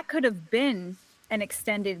 and that could have been an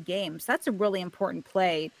extended game. So that's a really important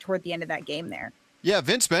play toward the end of that game there. Yeah,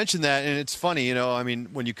 Vince mentioned that, and it's funny,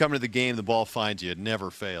 when you come to the game, the ball finds you. It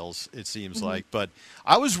never fails, it seems like. But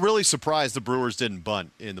I was really surprised the Brewers didn't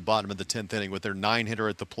bunt in the bottom of the 10th inning with their 9-hitter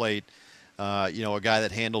at the plate. A guy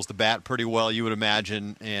that handles the bat pretty well, you would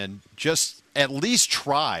imagine, and just at least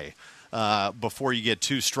try before you get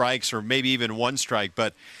 2 strikes or maybe even 1 strike.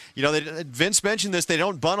 But, Vince mentioned this. They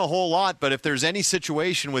don't bunt a whole lot, but if there's any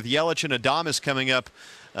situation with Yelich and Adames coming up,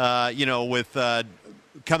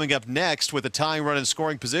 coming up next with a tying run in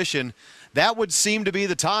scoring position, that would seem to be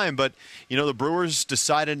the time. But, the Brewers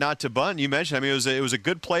decided not to bunt. You mentioned, it was a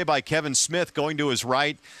good play by Kevin Smith going to his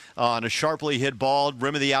right on a sharply hit ball,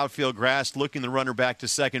 rim of the outfield grass, looking the runner back to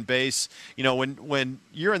second base. When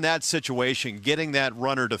you're in that situation, getting that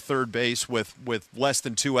runner to third base with less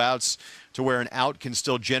than 2 outs to where an out can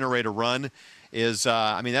still generate a run is,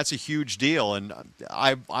 that's a huge deal. And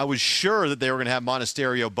I was sure that they were going to have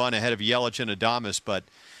Monasterio bunt ahead of Yelich and Adames, but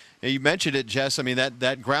you mentioned it, Jess.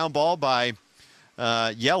 That ground ball by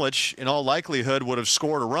Yelich, in all likelihood, would have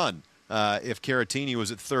scored a run if Caratini was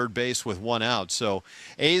at third base with 1 out. So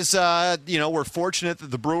A's, we're fortunate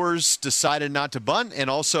that the Brewers decided not to bunt, and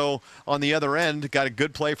also on the other end got a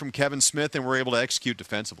good play from Kevin Smith and were able to execute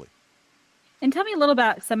defensively. And tell me a little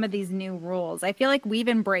about some of these new rules. I feel like we've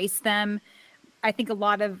embraced them. I think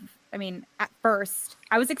at first,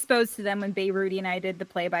 I was exposed to them when Beirudi and I did the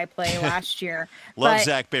play-by-play last year. Love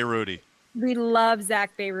Zach Beirudi. We love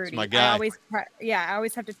Zach Beirudi. He's my guy. I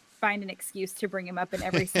always have to find an excuse to bring him up in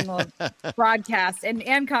every single broadcast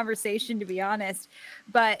and conversation, to be honest.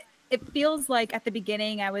 But it feels like at the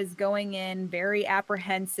beginning I was going in very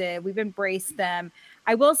apprehensive. We've embraced them.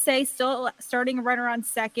 I will say, still starting a runner on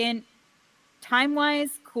second,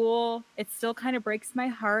 time-wise, cool. It still kind of breaks my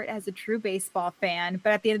heart as a true baseball fan.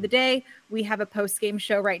 But at the end of the day, we have a post-game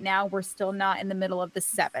show right now. We're still not in the middle of the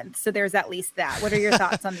 7th. So there's at least that. What are your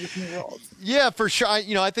thoughts on these new rules? Yeah, for sure.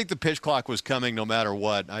 I think the pitch clock was coming no matter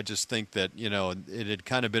what. I just think that, it had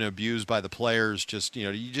kind of been abused by the players.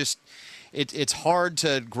 It's hard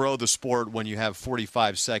to grow the sport when you have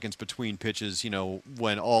 45 seconds between pitches,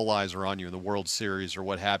 when all eyes are on you in the World Series or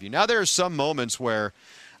what have you. Now, there are some moments where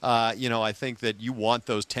I think that you want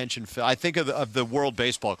those tension. I think of the World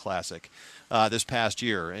Baseball Classic this past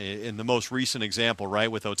year, in the most recent example,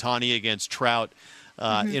 right, with Ohtani against Trout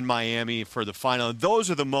in Miami for the final. Those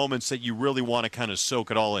are the moments that you really want to kind of soak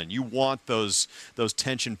it all in. You want those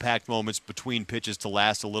tension-packed moments between pitches to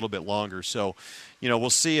last a little bit longer. So, we'll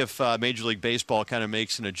see if Major League Baseball kind of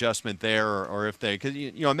makes an adjustment there, or if they, because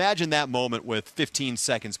imagine that moment with 15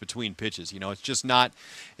 seconds between pitches. It's just not.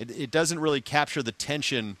 It doesn't really capture the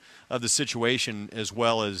tension of the situation as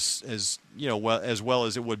well as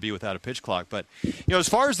it would be without a pitch clock. But as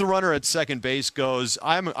far as the runner at second base goes,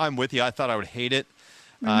 I'm with you. I thought I would hate it.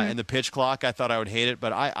 And the pitch clock, I thought I would hate it,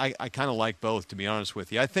 but I kind of like both, to be honest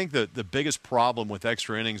with you. I think that the biggest problem with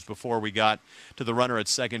extra innings before we got to the runner at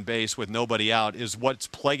second base with nobody out is what's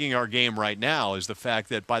plaguing our game right now is the fact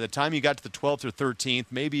that by the time you got to the 12th or 13th,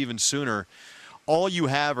 maybe even sooner, all you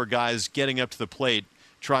have are guys getting up to the plate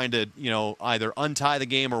trying to, either untie the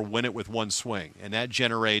game or win it with one swing. And that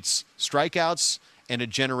generates strikeouts and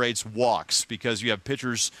it generates walks because you have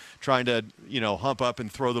pitchers trying to, hump up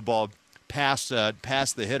and throw the ball past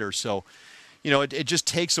the hitter. So, it just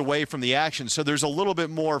takes away from the action. So there's a little bit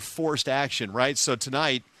more forced action, right? So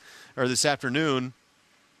tonight or this afternoon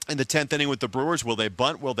in the 10th inning with the Brewers, will they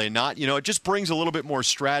bunt? Will they not? It just brings a little bit more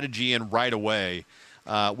strategy in right away,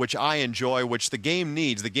 which I enjoy, which the game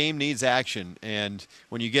needs. The game needs action. And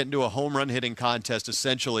when you get into a home run hitting contest,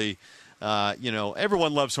 essentially,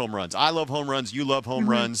 everyone loves home runs. I love home runs. You love home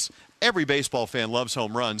runs. Every baseball fan loves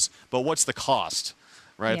home runs. But what's the cost?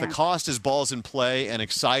 Right? Yeah. If the cost is balls in play and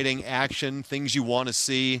exciting action, things you want to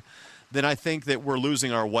see, then I think that we're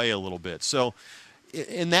losing our way a little bit. So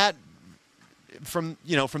from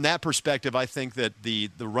that perspective, I think that the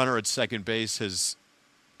runner at second base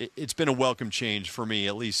it's been a welcome change for me,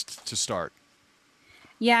 at least to start.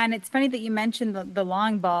 Yeah, and it's funny that you mentioned the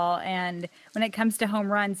long ball. And when it comes to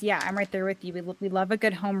home runs, yeah, I'm right there with you. We love a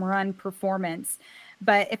good home run performance.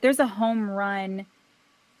 But if there's a home run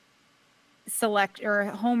select or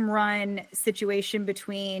a home run situation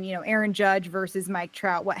between, Aaron Judge versus Mike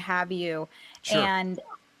Trout, what have you. Sure. And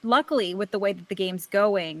luckily with the way that the game's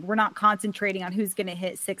going, we're not concentrating on who's going to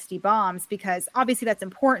hit 60 bombs, because obviously that's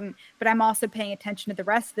important, but I'm also paying attention to the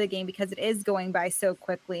rest of the game because it is going by so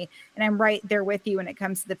quickly. And I'm right there with you when it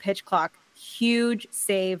comes to the pitch clock. Huge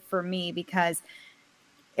save for me, because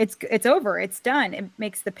it's over. It's done. It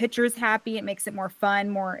makes the pitchers happy. It makes it more fun,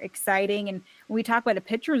 more exciting. And when we talk about a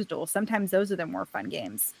pitcher's duel, sometimes those are the more fun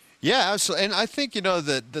games. Yeah, and I think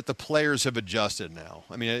that the players have adjusted now.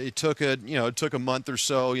 I mean, it took a month or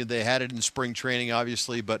so. They had it in spring training,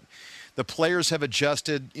 obviously, but the players have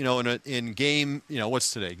adjusted. In game,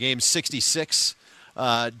 what's today? Game 66.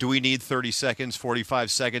 Do we need 30 seconds, 45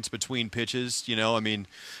 seconds between pitches?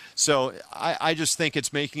 So I just think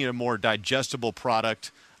it's making it a more digestible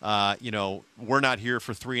product. We're not here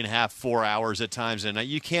for 3.5, 4 hours at times, and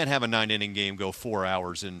you can't have a 9-inning game go 4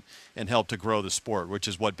 hours and help to grow the sport, which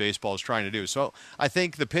is what baseball is trying to do. So I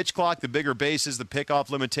think the pitch clock, the bigger bases, the pickoff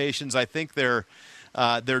limitations, I think they're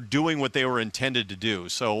doing what they were intended to do.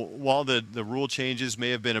 So while the rule changes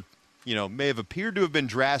may have appeared to have been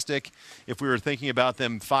drastic if we were thinking about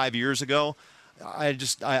them 5 years ago, I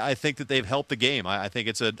think that they've helped the game. I think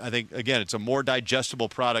it's a more digestible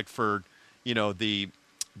product for the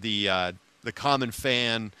common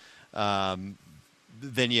fan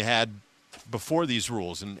than you had before these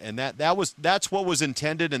rules, and that's what was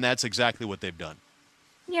intended, and that's exactly what they've done.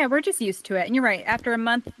 Yeah, we're just used to it. And you're right. After a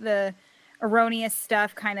month, the erroneous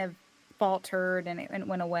stuff kind of faltered and it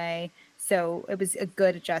went away. So it was a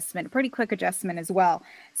good adjustment, a pretty quick adjustment as well.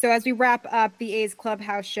 So as we wrap up the A's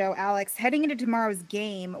Clubhouse show, Alex, heading into tomorrow's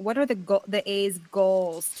game, what are the A's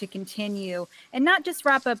goals to continue and not just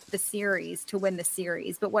wrap up the series to win the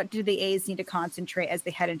series, but what do the A's need to concentrate as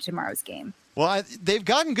they head into tomorrow's game? Well, they've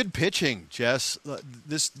gotten good pitching, Jess.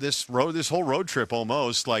 This whole road trip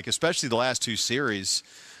almost, especially the last two series.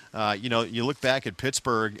 You look back at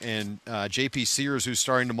Pittsburgh and J.P. Sears, who's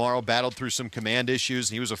starting tomorrow, battled through some command issues,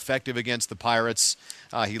 and he was effective against the Pirates.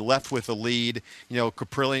 He left with a lead.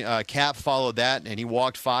 Cap followed that, and he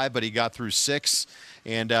walked 5, but he got through 6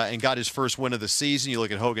 and got his first win of the season. You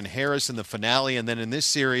look at Hogan Harris in the finale, and then in this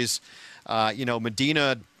series,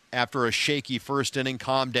 Medina, after a shaky first inning,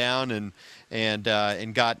 calmed down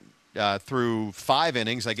and got through 5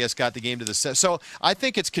 innings. I guess got the game to the set. So I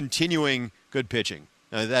think it's continuing good pitching.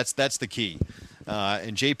 That's the key.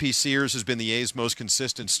 And J.P. Sears has been the A's most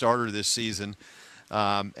consistent starter this season.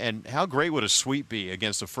 And how great would a sweep be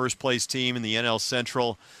against a first-place team in the NL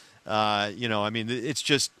Central? It's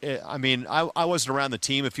just – I wasn't around the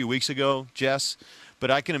team a few weeks ago, Jess,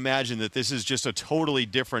 but I can imagine that this is just a totally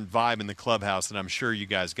different vibe in the clubhouse than I'm sure you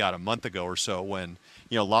guys got a month ago or so when,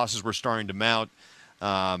 losses were starting to mount.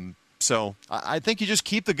 So I think you just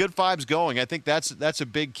keep the good vibes going. I think that's a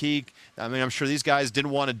big key. I'm sure these guys didn't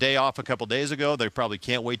want a day off a couple days ago. They probably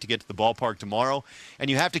can't wait to get to the ballpark tomorrow. And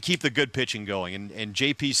you have to keep the good pitching going. And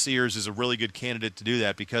J.P. Sears is a really good candidate to do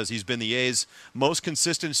that because he's been the A's most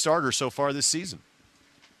consistent starter so far this season.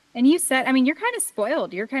 And you said, you're kind of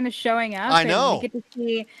spoiled. You're kind of showing up. I know. And we get to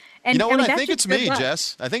see. And, I think it's me,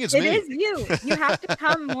 Jess. I think it's me. It is you. You have to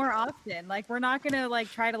come more often. We're not going to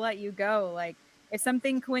try to let you go. If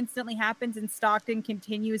something coincidentally happens and Stockton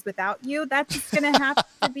continues without you, that's just going to have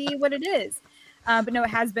to be what it is. But no, it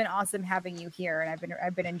has been awesome having you here, and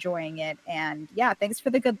I've been enjoying it. And yeah, thanks for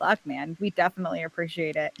the good luck, man. We definitely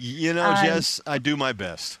appreciate it. Jess, I do my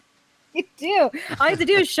best. You do. All you have to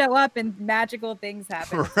do is show up, and magical things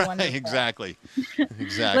happen. Right, exactly.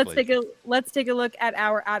 Let's take a look at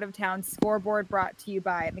our out of town scoreboard, brought to you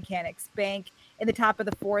by Mechanics Bank. In the top of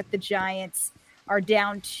the 4th, the Giants are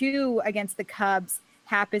down 2 against the Cubs.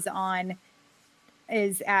 Hap is on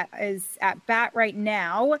is at bat right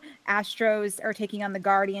now. Astros are taking on the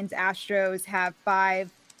Guardians. Astros have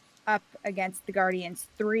 5 up against the Guardians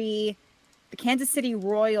 3. The Kansas City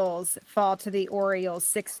Royals fall to the Orioles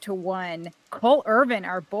 6-1. Cole Irvin,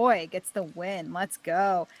 our boy, gets the win. Let's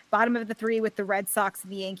go. Bottom of the 3 with the Red Sox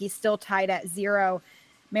and the Yankees still tied at 0.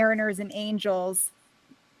 Mariners and Angels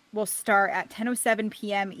will start at 10:07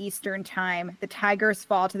 p.m. Eastern time. The Tigers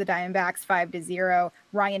fall to the Diamondbacks 5-0.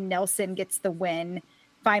 Ryan Nelson gets the win.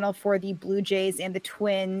 Final for the Blue Jays and the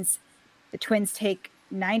Twins. The Twins take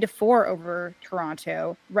 9-4 over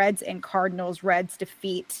Toronto. Reds and Cardinals. Reds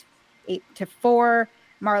defeat 8-4.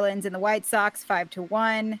 Marlins and the White Sox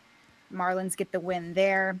 5-1. Marlins get the win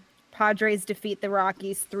there. Padres defeat the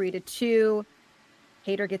Rockies 3-2.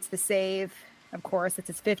 Hader gets the save. Of course, it's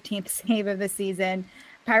his 15th save of the season.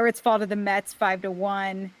 Pirates fall to the Mets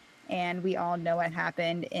 5-1. And we all know what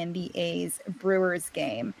happened in the A's-Brewers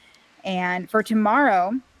game. And for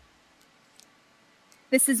tomorrow,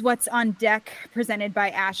 this is what's on deck presented by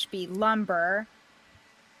Ashby Lumber.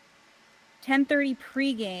 10:30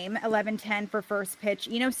 pregame, 11:10 for first pitch.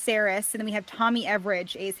 Eno Saris, and then we have Tommy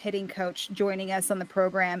Everidge, A's hitting coach, joining us on the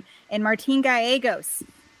program, and Martin Gallegos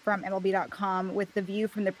from MLB.com with the view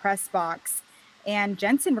from the press box. And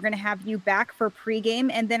Jensen, we're going to have you back for pregame,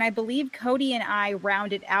 and then I believe Cody and I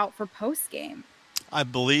rounded out for postgame. I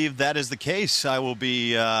believe that is the case. I will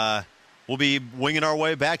be we'll be winging our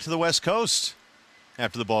way back to the West Coast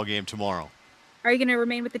after the ball game tomorrow. Are you going to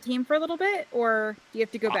remain with the team for a little bit, or do you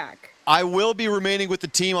have to go back? I will be remaining with the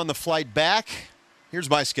team on the flight back. Here's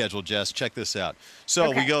my schedule, Jess. Check this out. So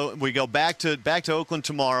okay. we go back to Oakland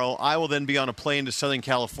tomorrow. I will then be on a plane to Southern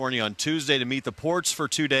California on Tuesday to meet the Ports for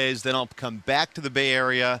 2 days. Then I'll come back to the Bay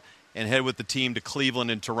Area and head with the team to Cleveland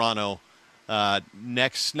and Toronto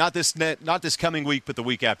not this coming week, but the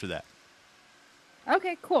week after that.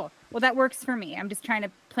 Okay, cool. Well, that works for me. I'm just trying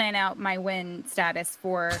to plan out my win status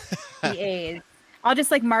for the A's. I'll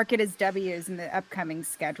just mark it as W's in the upcoming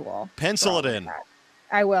schedule. Pencil it in.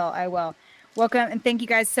 I will. Welcome, and thank you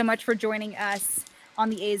guys so much for joining us on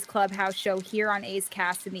the A's Clubhouse show here on A's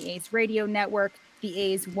Cast and the A's Radio Network. The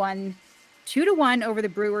A's won 2-1 over the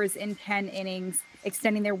Brewers in 10 innings,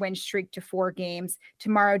 extending their win streak to 4 games.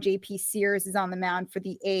 Tomorrow, JP Sears is on the mound for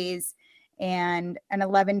the A's, and an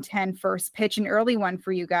 11:10 first pitch, an early one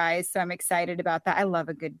for you guys. So I'm excited about that. I love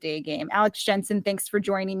a good day game. Alex Jensen, thanks for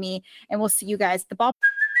joining me, and we'll see you guys at the ball.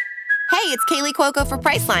 Hey, it's Kaylee Cuoco for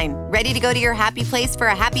Priceline. Ready to go to your happy place for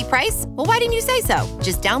a happy price? Well, why didn't you say so?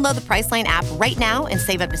 Just download the Priceline app right now and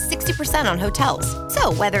save up to 60% on hotels.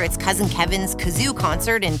 So whether it's Cousin Kevin's Kazoo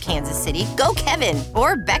Concert in Kansas City, go Kevin,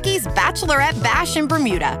 or Becky's Bachelorette Bash in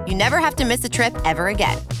Bermuda, you never have to miss a trip ever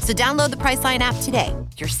again. So download the Priceline app today.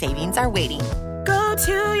 Your savings are waiting. Go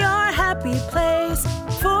to your happy place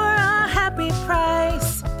for a happy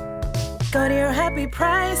price. Go to your happy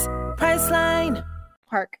price, Priceline.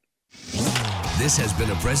 Park. This has been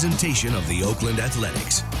a presentation of the Oakland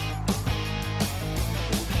Athletics.